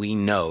what we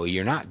know.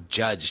 You're not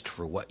judged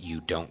for what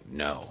you don't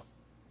know.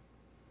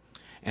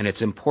 And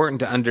it's important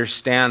to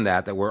understand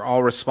that we're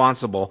all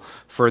responsible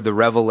for the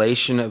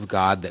revelation of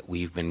God that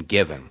we've been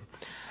given.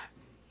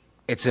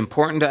 It's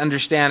important to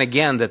understand,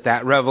 again,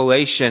 that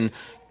revelation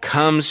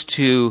comes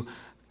to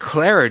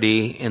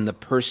clarity in the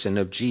person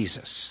of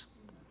Jesus,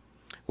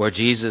 where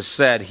Jesus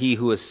said, "He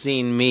who has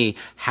seen me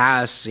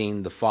has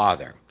seen the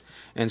Father."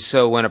 And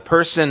so when a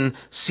person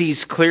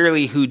sees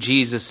clearly who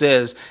Jesus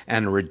is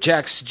and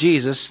rejects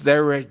Jesus,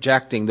 they're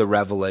rejecting the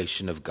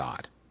revelation of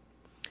God.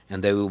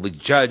 And they will be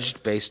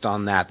judged based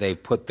on that.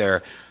 They've put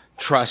their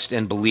trust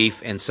and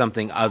belief in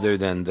something other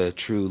than the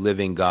true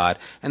living God,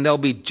 and they'll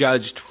be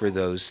judged for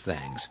those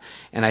things.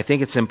 And I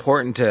think it's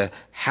important to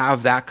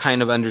have that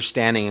kind of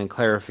understanding and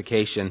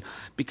clarification,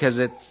 because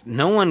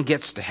no one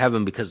gets to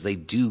heaven because they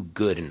do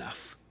good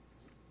enough.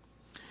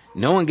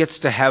 No one gets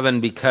to heaven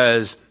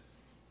because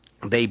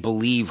they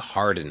believe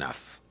hard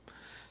enough.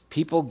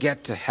 People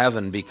get to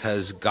heaven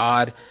because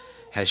God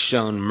has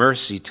shown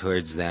mercy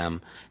towards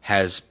them,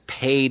 has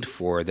paid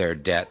for their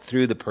debt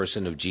through the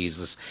person of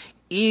Jesus.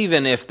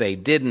 Even if they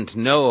didn't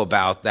know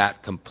about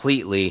that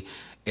completely,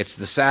 it's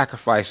the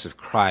sacrifice of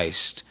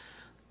Christ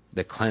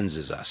that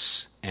cleanses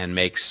us and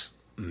makes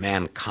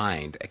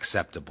mankind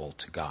acceptable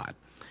to God.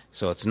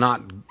 So it's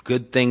not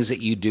good things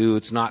that you do.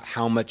 It's not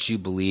how much you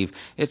believe.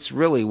 It's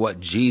really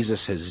what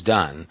Jesus has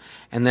done.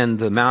 And then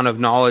the amount of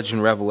knowledge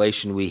and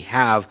revelation we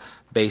have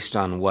based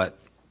on what,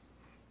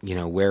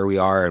 where we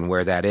are and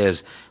where that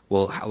is,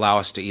 will allow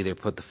us to either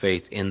put the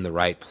faith in the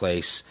right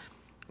place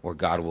or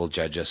God will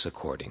judge us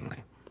accordingly.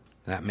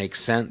 That makes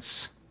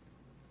sense?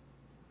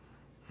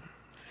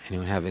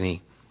 Anyone have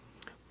any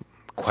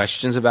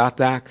questions about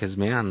that? Because,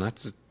 man,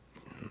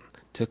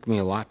 took me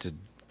a lot to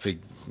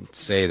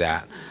say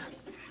that.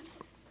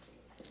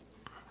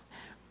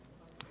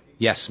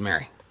 Yes,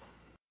 Mary.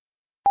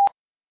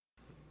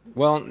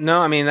 Well,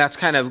 no, that's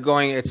kind of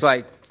going, it's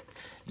like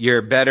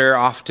you're better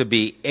off to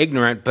be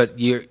ignorant, but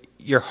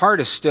your heart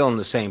is still in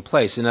the same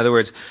place. In other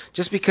words,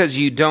 just because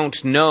you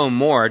don't know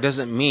more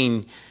doesn't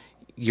mean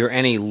you're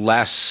any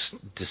less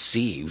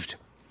deceived.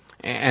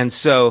 And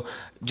so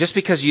just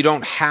because you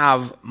don't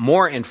have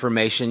more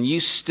information, you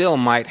still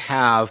might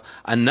have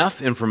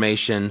enough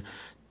information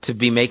to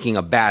be making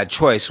a bad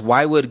choice.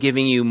 Why would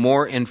giving you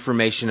more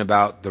information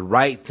about the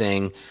right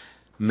thing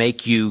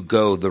make you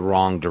go the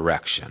wrong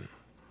direction?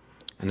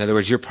 In other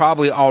words, you're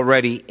probably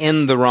already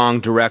in the wrong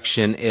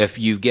direction if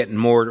you get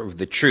more of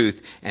the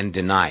truth and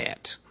deny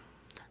it.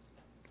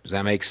 Does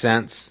that make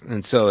sense?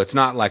 And so it's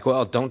not like,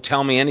 well, don't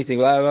tell me anything,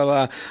 blah, blah,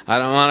 blah. I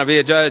don't want to be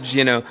a judge,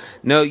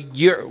 No,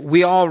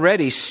 we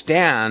already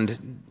stand,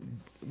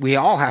 we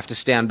all have to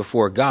stand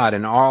before God,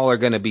 and all are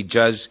going to be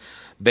judged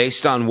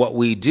based on what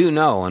we do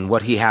know and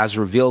what He has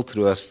revealed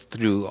to us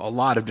through a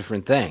lot of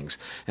different things.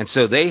 And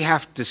so they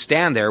have to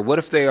stand there. What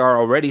if they are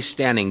already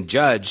standing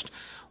judged?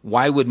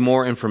 Why would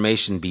more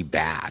information be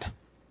bad?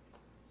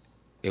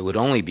 It would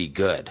only be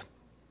good.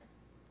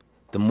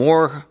 The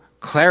more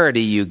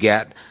clarity you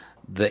get,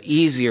 the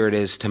easier it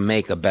is to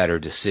make a better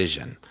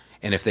decision.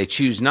 And if they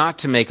choose not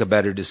to make a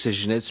better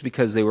decision, it's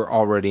because they were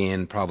already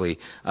in probably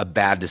a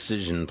bad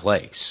decision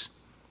place.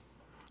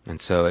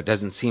 And so it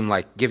doesn't seem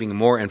like giving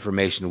more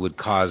information would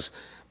cause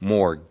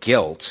more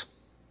guilt.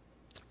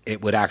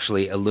 It would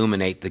actually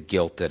illuminate the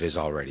guilt that is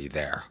already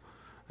there.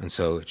 And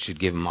so it should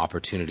give them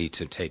opportunity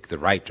to take the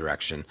right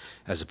direction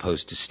as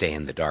opposed to stay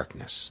in the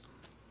darkness.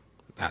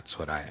 That's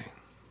what I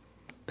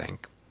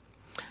think.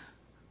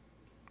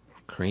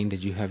 Corrine,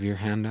 did you have your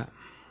hand up?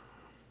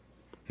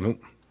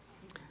 Nope.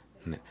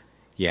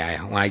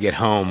 Yeah, when I get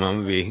home,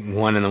 I'm going to be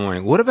 1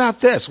 a.m. What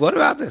about this? What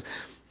about this?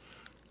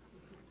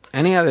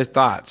 Any other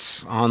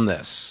thoughts on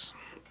this?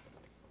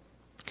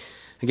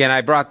 Again,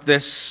 I brought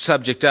this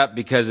subject up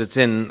because it's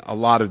in a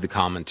lot of the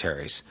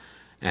commentaries,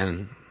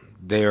 and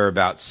they are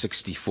about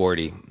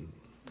 60-40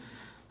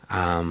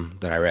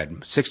 that I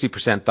read.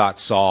 60% thought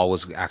Saul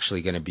was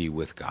actually going to be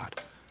with God,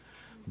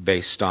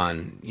 based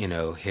on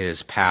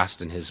his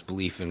past and his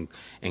belief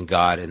in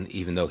God, and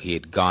even though he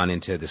had gone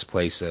into this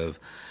place of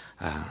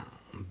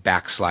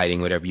backsliding,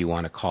 whatever you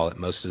want to call it,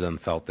 most of them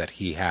felt that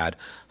he had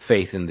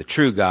faith in the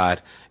true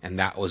God, and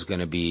that was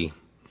going to be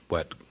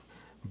what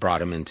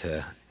brought him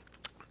into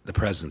the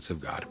presence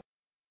of God.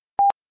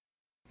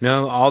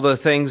 No, all the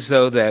things,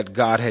 though, that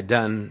God had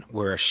done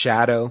were a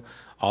shadow.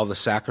 All the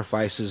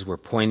sacrifices were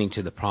pointing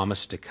to the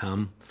promise to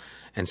come.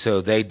 And so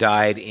they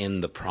died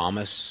in the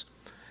promise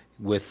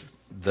with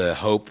the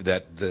hope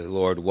that the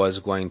Lord was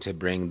going to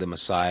bring the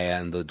Messiah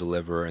and the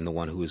deliverer and the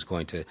one who was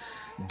going to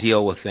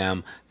deal with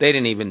them. They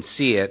didn't even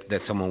see it,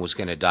 that someone was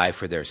going to die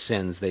for their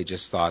sins. They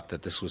just thought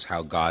that this was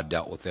how God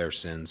dealt with their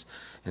sins.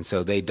 And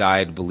so they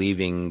died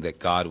believing that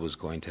God was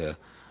going to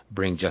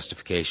bring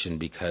justification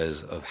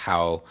because of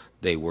how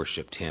they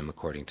worshipped Him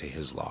according to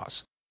His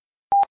laws.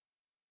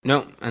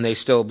 No, and they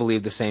still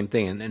believe the same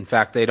thing. And in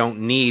fact, they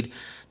don't need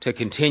to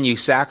continue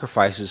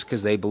sacrifices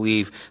because they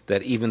believe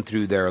that even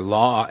through their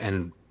law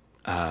and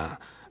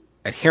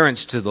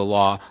adherence to the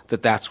law,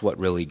 that's what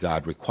really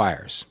God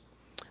requires.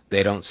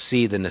 They don't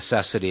see the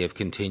necessity of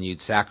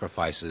continued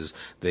sacrifices.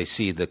 They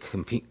see the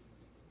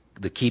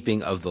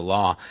keeping of the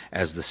law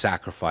as the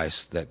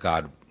sacrifice that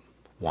God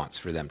wants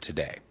for them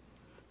today.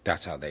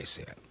 That's how they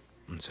see it.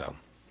 And so,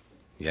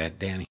 yeah,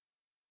 Danny.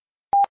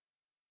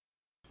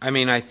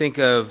 I think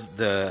of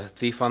the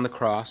thief on the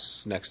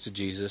cross next to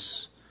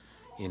Jesus.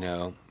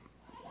 The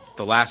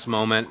last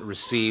moment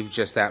received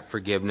just that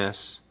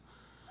forgiveness.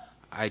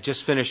 I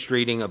just finished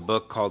reading a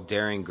book called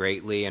Daring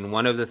Greatly, and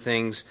one of the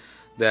things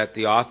that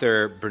the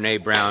author,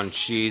 Brene Brown,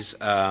 she's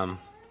a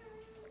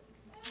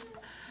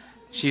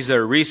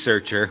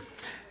researcher,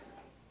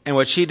 and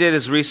what she did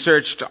is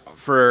researched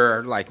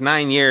for like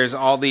 9 years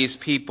all these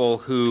people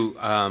who,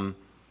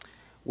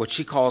 what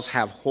she calls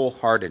have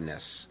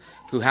wholeheartedness,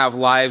 who have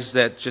lives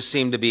that just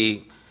seem to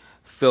be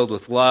filled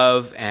with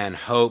love and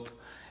hope.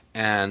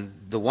 And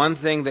the one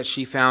thing that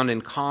she found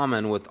in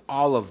common with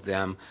all of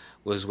them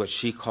was what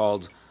she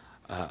called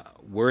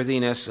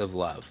worthiness of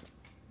love,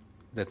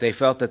 that they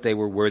felt that they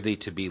were worthy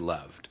to be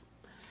loved.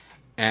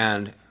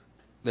 And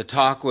the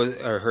talk was,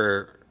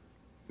 or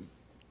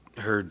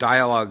her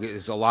dialogue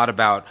is a lot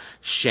about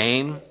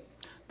shame,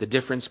 the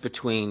difference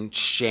between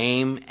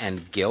shame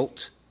and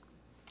guilt.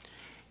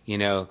 You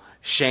know,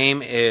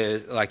 shame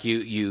is like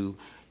you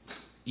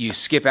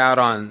skip out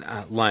on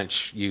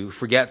lunch, you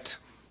forget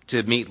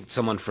to meet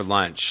someone for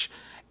lunch,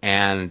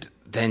 and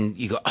then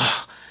you go,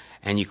 oh,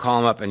 and you call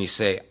them up and you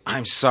say,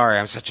 I'm sorry,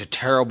 I'm such a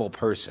terrible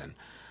person.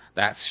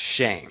 That's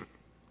shame.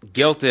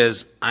 Guilt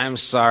is, I'm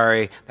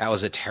sorry, that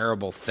was a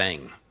terrible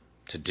thing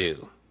to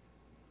do.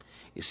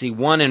 You see,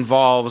 one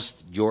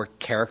involves your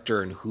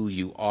character and who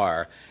you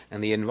are,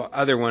 and the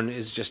other one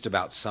is just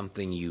about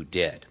something you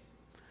did.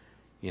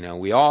 You know,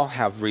 we all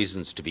have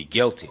reasons to be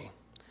guilty,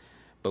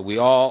 but we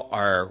all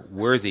are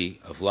worthy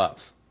of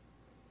love.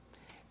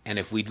 And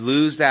if we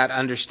lose that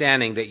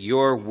understanding that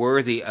you're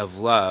worthy of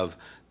love,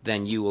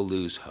 then you will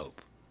lose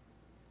hope.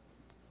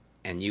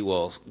 And you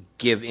will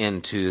give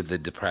in to the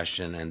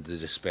depression and the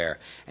despair.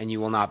 And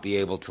you will not be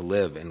able to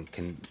live and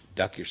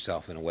conduct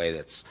yourself in a way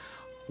that's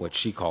what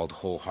she called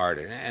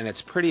wholehearted. And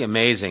it's pretty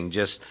amazing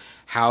just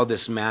how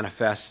this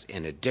manifests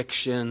in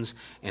addictions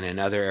and in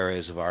other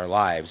areas of our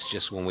lives,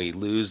 just when we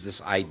lose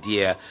this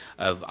idea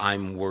of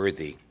I'm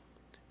worthy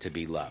to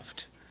be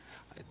loved.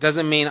 It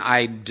doesn't mean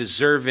I'm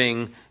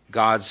deserving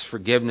God's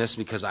forgiveness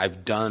because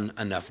I've done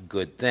enough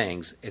good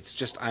things. It's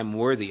just I'm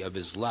worthy of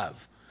His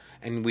love.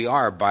 And we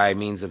are by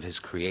means of His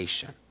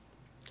creation.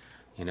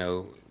 You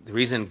know, the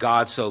reason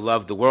God so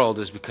loved the world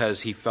is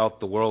because He felt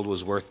the world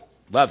was worth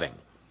loving.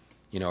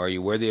 You know, are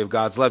you worthy of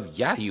God's love?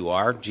 Yeah, you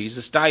are.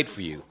 Jesus died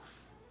for you.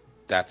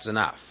 That's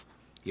enough.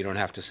 You don't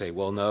have to say,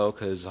 well, no,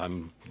 because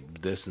I'm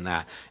this and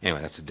that.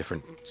 Anyway, that's a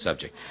different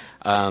subject.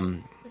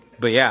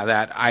 But yeah,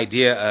 that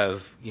idea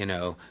of, you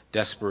know,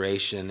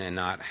 desperation and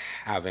not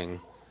having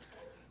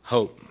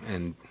hope,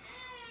 and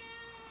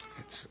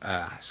it's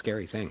a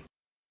scary thing.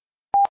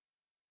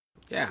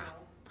 Yeah.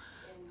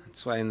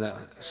 That's why in the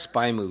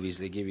spy movies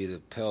they give you the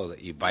pill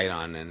that you bite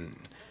on, and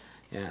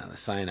yeah, the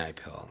cyanide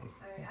pill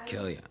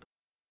kill you.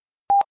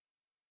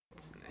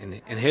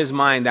 In his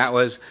mind, that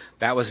was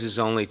his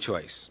only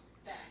choice.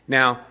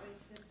 Now,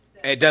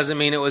 it doesn't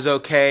mean it was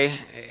okay.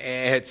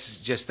 It's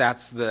just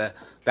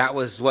that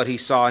was what he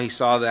saw. He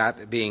saw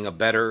that being a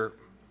better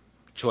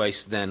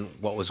choice than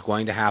what was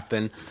going to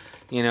happen.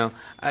 You know,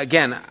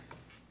 again,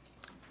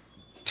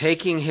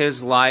 taking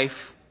his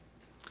life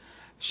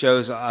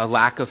shows a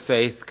lack of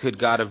faith. Could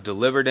God have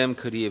delivered him?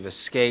 Could he have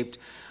escaped?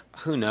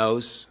 Who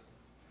knows?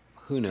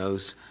 Who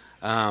knows?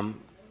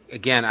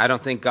 Again, I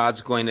don't think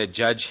God's going to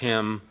judge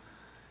him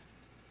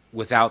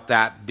without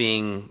that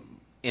being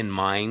in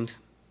mind,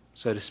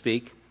 so to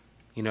speak.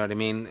 You know what I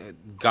mean?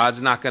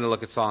 God's not going to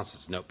look at Saul and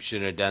say, nope,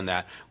 shouldn't have done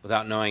that,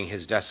 without knowing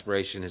his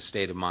desperation, his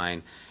state of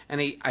mind. And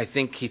I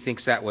think he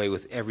thinks that way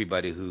with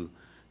everybody who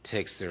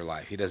takes their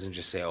life. He doesn't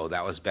just say, oh,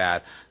 that was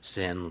bad,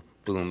 sin,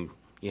 boom.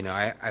 You know,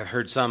 I've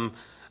heard some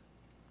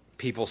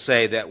people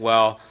say that,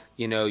 well,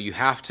 you know, you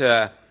have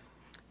to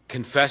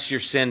confess your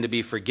sin to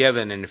be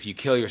forgiven, and if you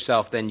kill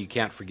yourself, then you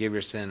can't forgive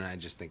your sin. And I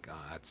just think,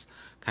 oh, that's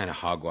kind of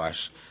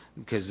hogwash,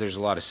 because there's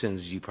a lot of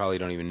sins you probably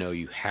don't even know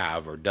you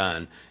have or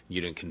done,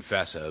 you didn't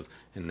confess of,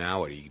 and now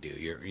what do?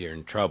 You're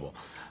in trouble.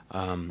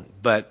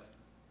 But,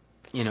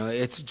 you know,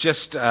 it's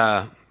just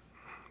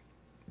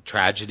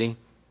tragedy.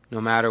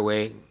 No matter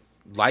way,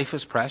 life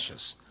is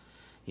precious,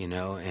 you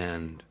know,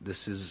 and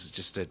this is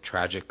just a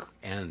tragic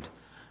end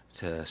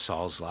to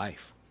Saul's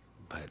life.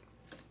 But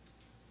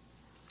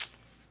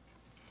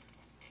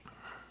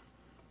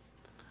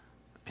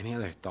any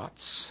other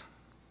thoughts?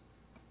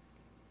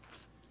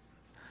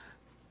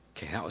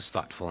 Okay, that was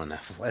thoughtful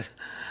enough.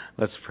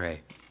 Let's pray.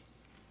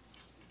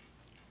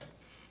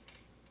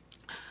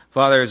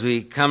 Father, as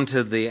we come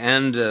to the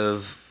end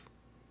of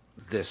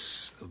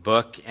this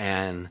book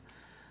and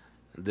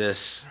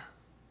this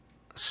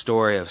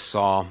story of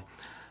Saul,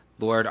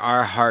 Lord,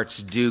 our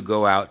hearts do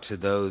go out to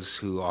those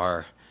who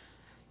are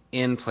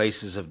in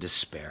places of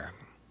despair.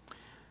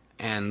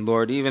 And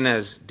Lord, even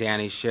as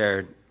Danny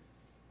shared,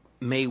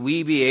 may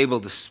we be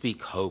able to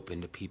speak hope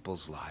into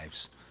people's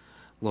lives.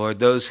 Lord,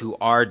 those who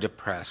are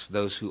depressed,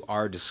 those who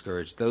are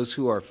discouraged, those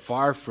who are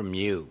far from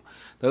you,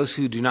 those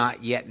who do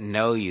not yet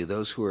know you,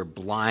 those who are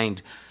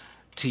blind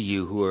to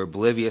you, who are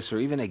oblivious or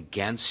even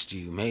against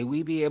you, may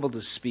we be able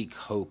to speak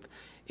hope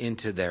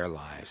into their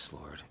lives,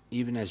 Lord,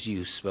 even as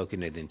you've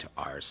spoken it into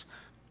ours.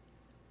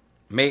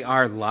 May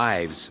our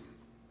lives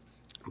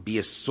be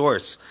a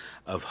source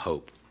of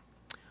hope.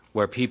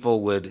 where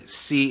people would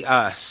see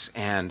us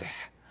and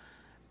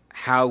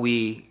how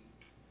we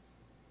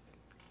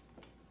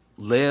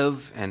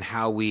live and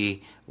how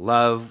we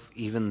love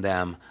even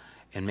them,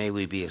 and may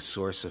we be a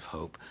source of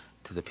hope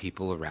to the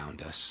people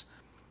around us.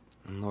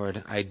 And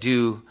Lord, I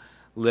do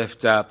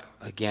lift up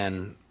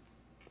again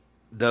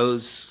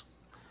those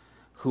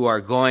who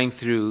are going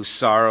through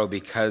sorrow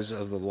because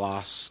of the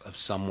loss of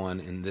someone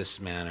in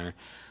this manner.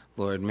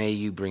 Lord, may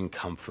you bring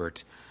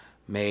comfort.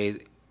 May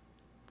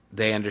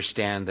they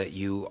understand that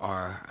you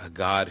are a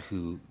God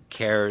who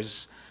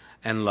cares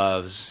and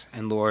loves.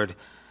 And Lord,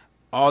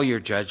 all your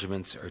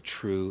judgments are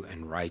true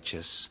and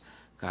righteous.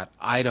 God,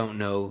 I don't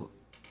know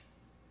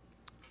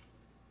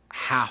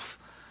half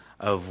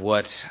of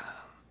what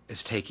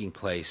is taking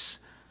place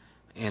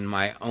in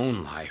my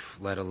own life,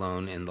 let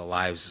alone in the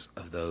lives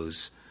of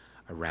those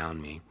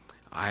around me.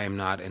 I am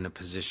not in a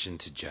position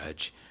to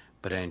judge,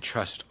 but I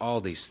entrust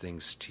all these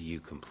things to you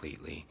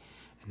completely.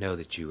 I know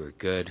that you are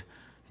good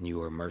and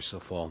you are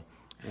merciful,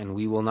 and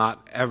we will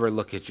not ever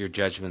look at your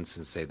judgments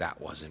and say that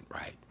wasn't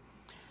right.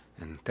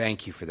 And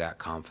thank you for that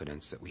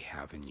confidence that we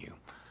have in you.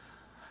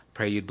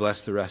 Pray you'd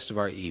bless the rest of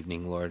our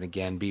evening, Lord.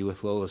 Again, be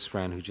with Lola's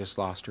friend who just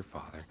lost her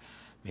father.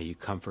 May you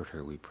comfort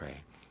her, we pray.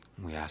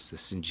 And we ask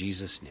this in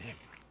Jesus' name.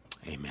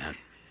 Amen.